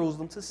work in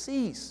Jerusalem to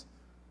cease.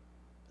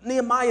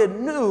 Nehemiah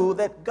knew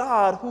that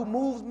God, who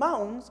moves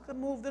mountains, could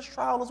move this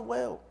trial as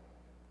well.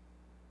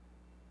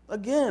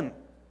 Again,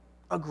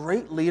 a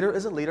great leader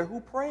is a leader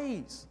who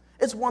prays.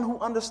 It's one who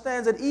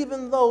understands that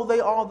even though they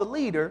are the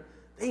leader,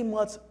 they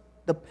must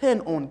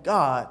depend on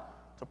God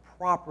to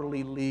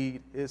properly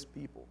lead his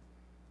people.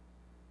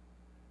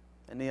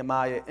 And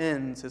Nehemiah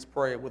ends his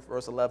prayer with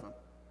verse 11.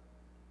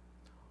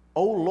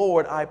 O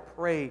Lord, I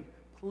pray,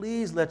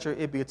 please let your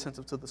ear be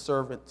attentive to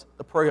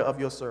the prayer of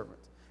your servant,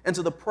 and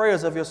to the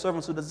prayers of your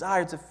servants who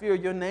desire to fear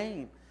your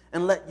name,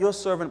 and let your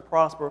servant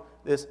prosper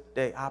this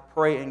day. I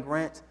pray and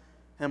grant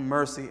him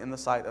mercy in the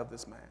sight of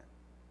this man.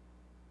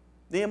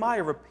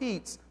 Nehemiah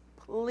repeats,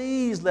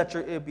 please let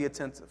your ear be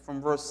attentive,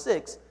 from verse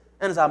 6.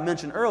 And as I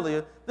mentioned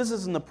earlier, this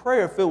isn't a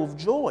prayer filled with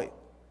joy.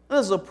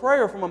 This is a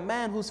prayer from a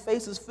man whose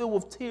face is filled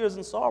with tears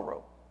and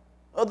sorrow.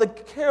 The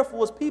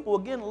carefulest people,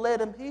 again,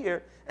 led him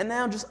here. And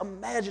now just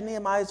imagine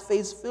Nehemiah's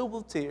face filled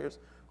with tears,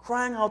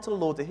 crying out to the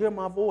Lord to hear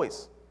my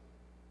voice.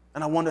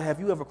 And I wonder, have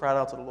you ever cried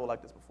out to the Lord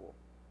like this before?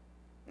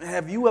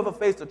 Have you ever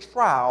faced a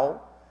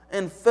trial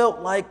and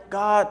felt like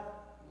God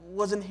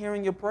wasn't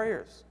hearing your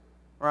prayers?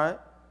 Right?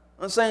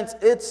 And saints,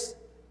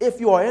 if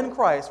you are in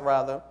Christ,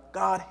 rather,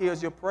 God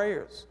hears your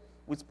prayers.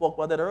 We spoke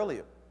about that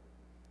earlier.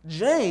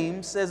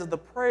 James says that the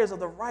prayers of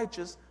the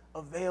righteous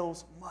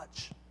avails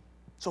much.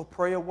 So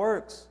prayer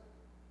works.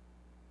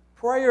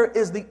 Prayer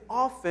is the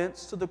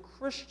offense to the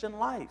Christian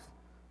life.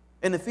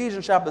 In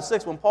Ephesians chapter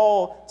 6, when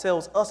Paul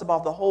tells us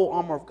about the whole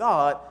armor of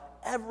God,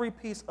 every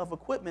piece of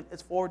equipment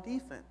is for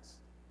defense.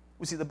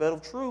 We see the belt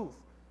of truth,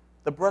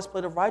 the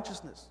breastplate of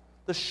righteousness,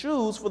 the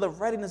shoes for the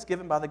readiness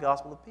given by the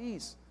gospel of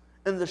peace,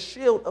 and the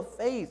shield of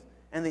faith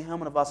and the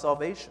helmet of our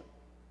salvation.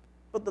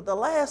 But the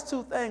last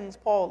two things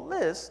Paul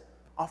lists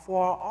are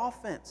for our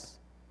offense.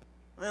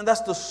 And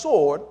that's the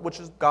sword, which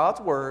is God's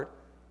word,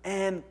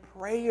 and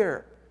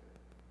prayer.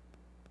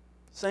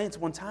 Saints,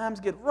 when times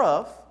get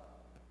rough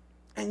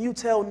and you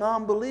tell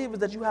non-believers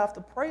that you have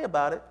to pray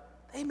about it,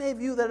 they may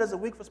view that as a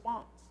weak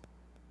response.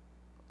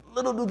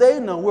 Little do they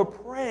know we're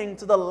praying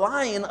to the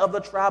Lion of the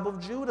tribe of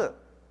Judah.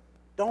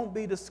 Don't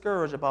be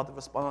discouraged about the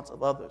response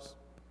of others.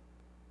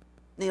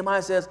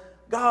 Nehemiah says,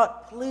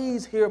 God,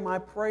 please hear my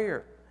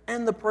prayer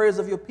and the prayers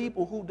of your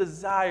people who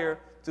desire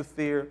to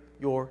fear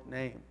your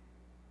name.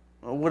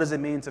 Well, what does it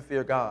mean to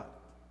fear God?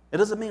 It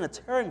doesn't mean a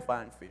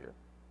terrifying fear,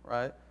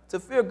 right? To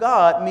fear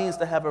God means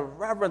to have a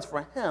reverence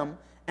for him,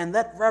 and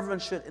that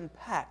reverence should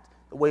impact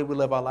the way we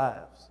live our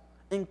lives,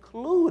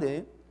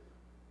 including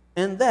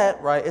in that,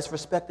 right, it's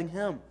respecting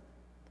him,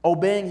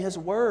 obeying his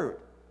word.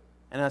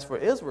 And as for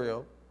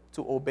Israel,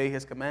 to obey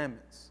his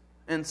commandments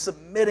and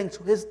submitting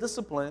to his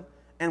discipline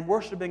and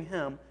worshiping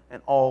him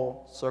in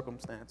all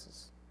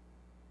circumstances.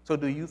 So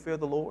do you fear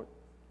the Lord?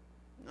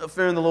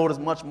 Fearing the Lord is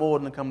much more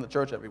than coming to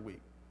church every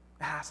week.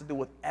 It has to do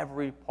with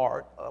every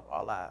part of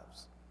our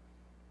lives.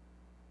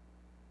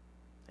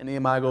 And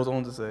Nehemiah goes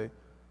on to say,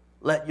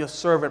 let your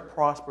servant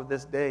prosper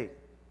this day.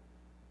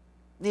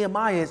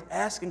 Nehemiah is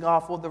asking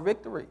God for the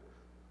victory.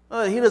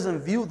 He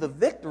doesn't view the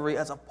victory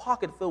as a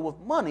pocket filled with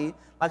money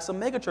like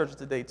some megachurches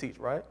today teach,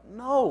 right?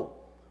 No.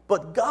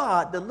 But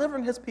God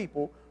delivering his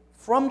people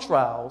from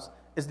trials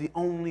is the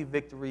only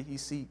victory he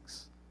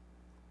seeks.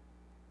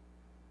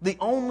 The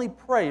only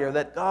prayer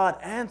that God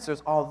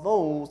answers are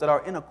those that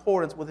are in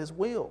accordance with his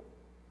will.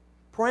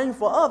 Praying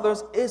for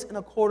others is in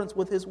accordance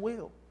with his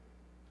will.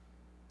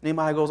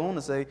 Nehemiah goes on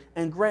to say,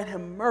 and grant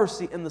him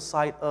mercy in the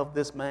sight of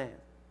this man.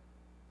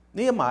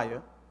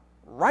 Nehemiah,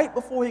 right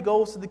before he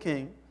goes to the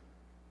king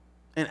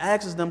and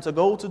asks them to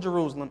go to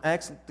Jerusalem,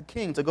 asks the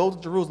king to go to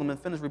Jerusalem and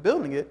finish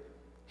rebuilding it,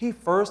 he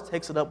first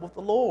takes it up with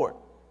the Lord.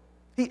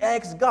 He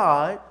asks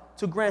God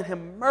to grant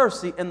him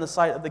mercy in the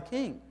sight of the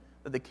king,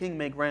 that the king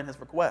may grant his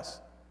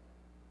request.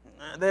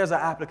 There's an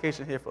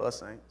application here for us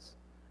saints.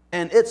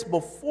 And it's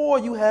before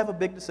you have a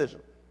big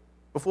decision,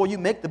 before you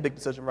make the big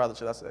decision, rather,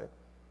 should I say,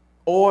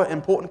 or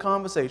important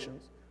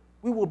conversations,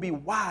 we will be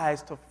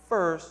wise to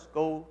first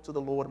go to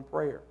the Lord in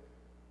prayer.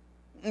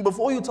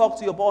 Before you talk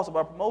to your boss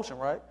about promotion,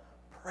 right,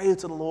 pray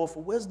to the Lord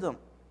for wisdom,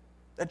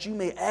 that you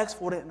may ask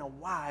for it in a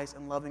wise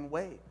and loving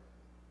way.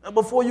 And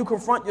before you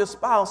confront your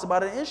spouse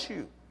about an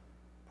issue,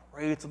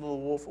 pray to the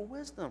Lord for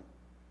wisdom.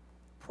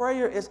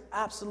 Prayer is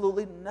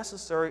absolutely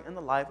necessary in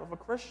the life of a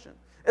Christian.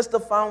 It's the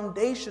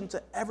foundation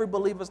to every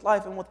believer's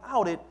life, and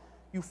without it,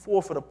 you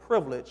forfeit a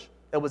privilege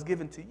that was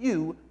given to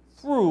you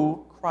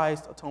through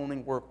Christ's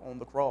atoning work on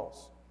the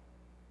cross.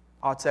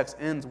 Our text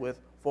ends with,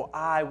 for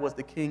I was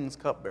the king's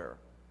cupbearer.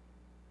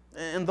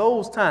 In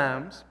those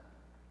times,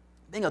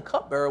 being a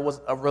cupbearer was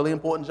a really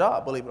important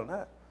job, believe it or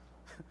not.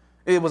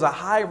 It was a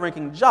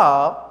high-ranking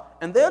job,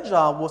 and their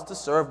job was to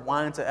serve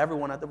wine to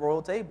everyone at the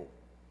royal table.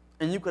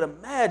 And you could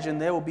imagine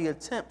there would be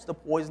attempts to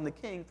poison the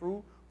king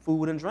through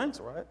food and drinks,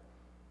 right?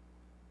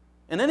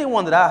 And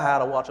anyone that I had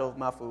to watch over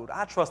my food,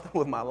 I trusted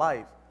with my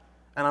life,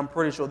 and I'm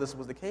pretty sure this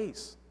was the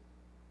case.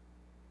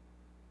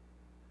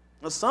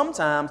 Now,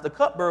 sometimes the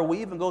cupbearer will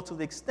even go to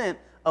the extent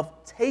of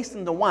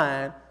tasting the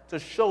wine to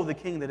show the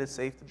king that it's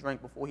safe to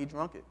drink before he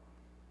drunk it.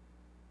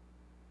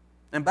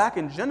 And back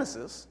in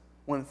Genesis,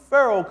 when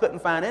Pharaoh couldn't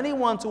find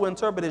anyone to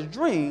interpret his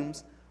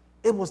dreams,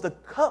 it was the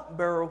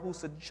cupbearer who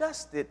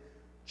suggested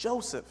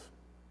Joseph.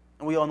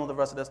 And we all know the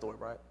rest of that story,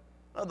 right?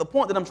 The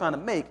point that I'm trying to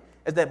make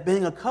is that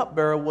being a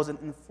cupbearer was an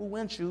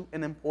influential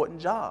and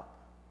important job.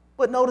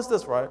 But notice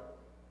this, right?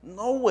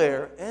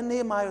 Nowhere in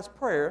Nehemiah's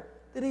prayer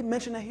did he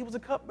mention that he was a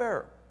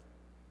cupbearer.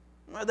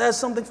 There's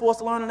something for us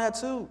to learn in that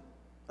too.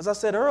 As I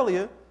said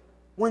earlier,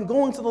 when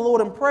going to the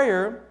Lord in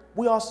prayer,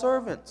 we are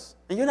servants.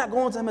 And you're not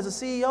going to him as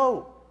a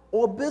CEO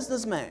or a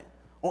businessman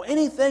or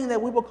anything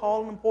that we would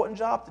call an important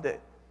job today.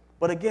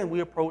 But again, we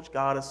approach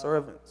God as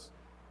servants.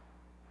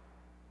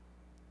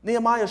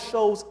 Nehemiah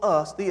shows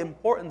us the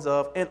importance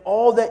of, in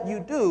all that you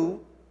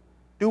do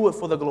it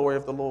for the glory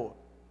of the Lord.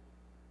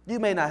 You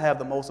may not have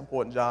the most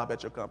important job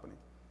at your company,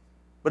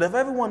 but if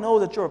everyone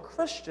knows that you're a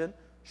Christian,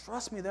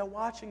 trust me, they're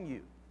watching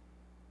you.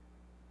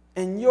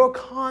 And your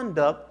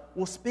conduct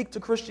will speak to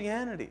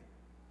Christianity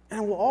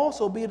and will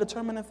also be a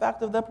determining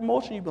factor of that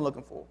promotion you've been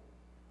looking for.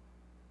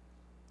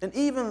 And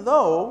even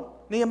though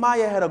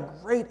Nehemiah had a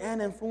great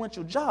and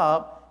influential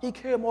job, he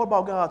cared more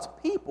about God's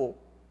people,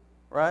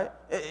 right?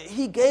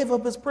 He gave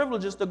up his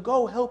privileges to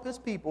go help his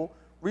people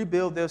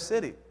rebuild their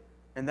city.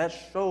 And that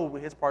showed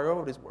what his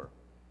priorities were.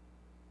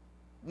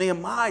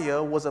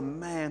 Nehemiah was a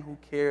man who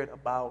cared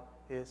about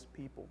his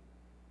people.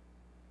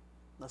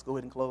 Let's go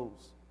ahead and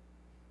close.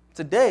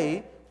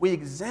 Today, we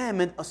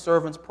examine a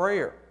servant's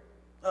prayer.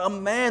 A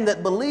man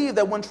that believed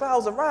that when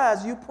trials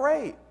arise, you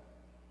pray.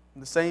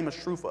 And the same is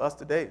true for us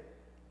today.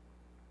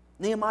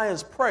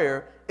 Nehemiah's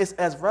prayer is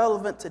as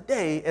relevant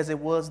today as it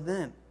was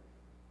then.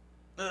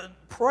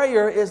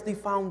 Prayer is the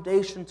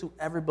foundation to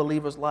every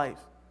believer's life.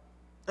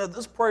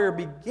 This prayer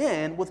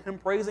began with him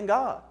praising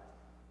God.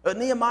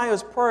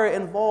 Nehemiah's prayer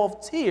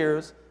involved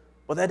tears,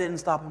 but that didn't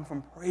stop him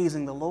from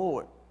praising the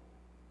Lord.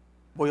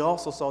 We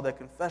also saw that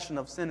confession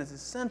of sin is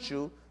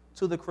essential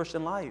to the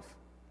Christian life.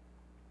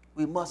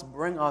 We must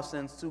bring our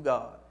sins to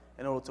God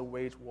in order to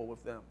wage war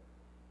with them.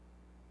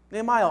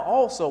 Nehemiah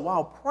also,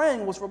 while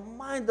praying, was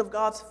reminded of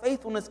God's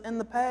faithfulness in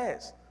the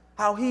past,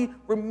 how he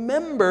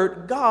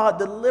remembered God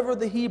delivered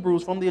the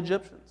Hebrews from the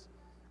Egyptians.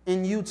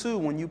 And you too,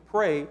 when you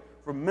pray,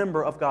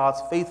 remember of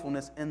God's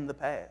faithfulness in the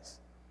past.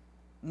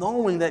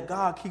 Knowing that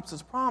God keeps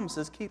his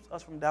promises keeps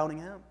us from doubting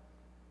him.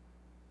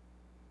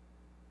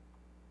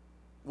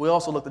 We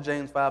also look at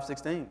James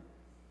 5:16,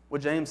 where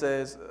James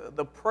says,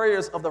 the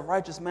prayers of the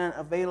righteous man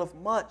availeth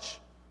much.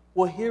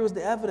 Well, here is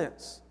the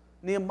evidence.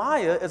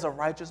 Nehemiah is a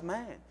righteous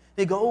man.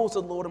 He goes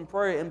to the Lord in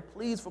prayer and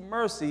pleads for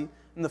mercy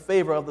in the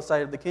favor of the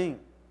sight of the king.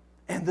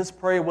 And this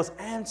prayer was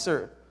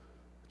answered.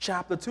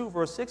 Chapter 2,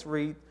 verse 6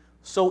 reads,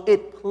 "So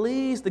it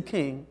pleased the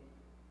king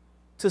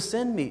to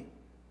send me."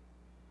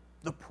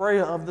 The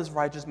prayer of this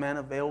righteous man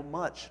availed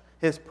much.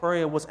 His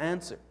prayer was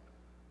answered.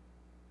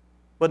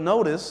 But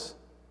notice,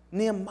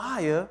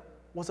 Nehemiah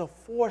was a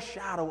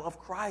foreshadow of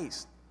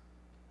Christ.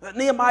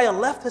 Nehemiah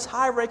left his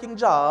high-ranking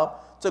job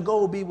to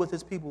go be with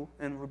his people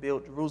and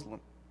rebuild Jerusalem.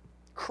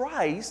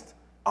 Christ,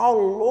 our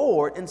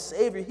Lord and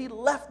Savior, he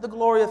left the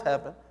glory of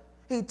heaven.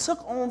 He took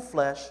on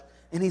flesh,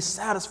 and he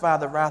satisfied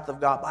the wrath of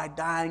God by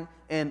dying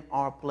in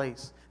our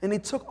place. And he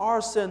took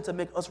our sin to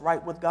make us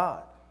right with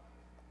God.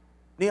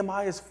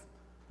 Nehemiah's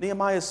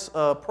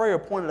prayer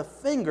pointed a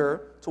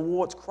finger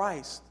towards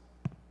Christ.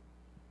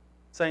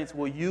 Saints,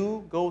 will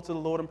you go to the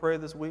Lord in prayer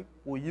this week?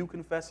 Will you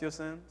confess your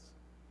sins?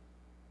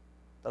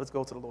 Let us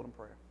go to the Lord in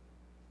prayer.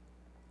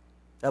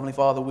 Heavenly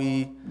Father,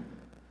 we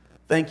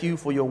thank you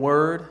for your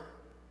word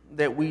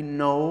that we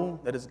know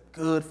that is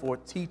good for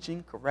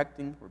teaching,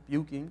 correcting,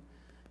 rebuking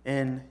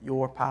in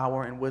your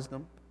power and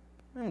wisdom.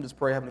 And just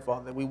pray, Heavenly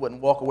Father, that we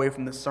wouldn't walk away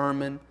from this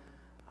sermon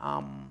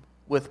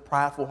with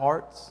prideful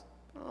hearts.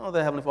 Oh,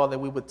 that, Heavenly Father, that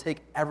we would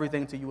take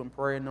everything to you in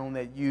prayer, knowing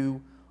that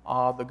you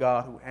are the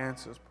God who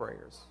answers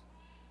prayers.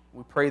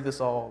 We pray this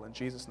all in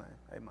Jesus' name.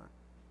 Amen.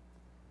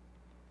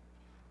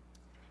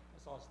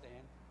 Let's all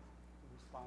stand.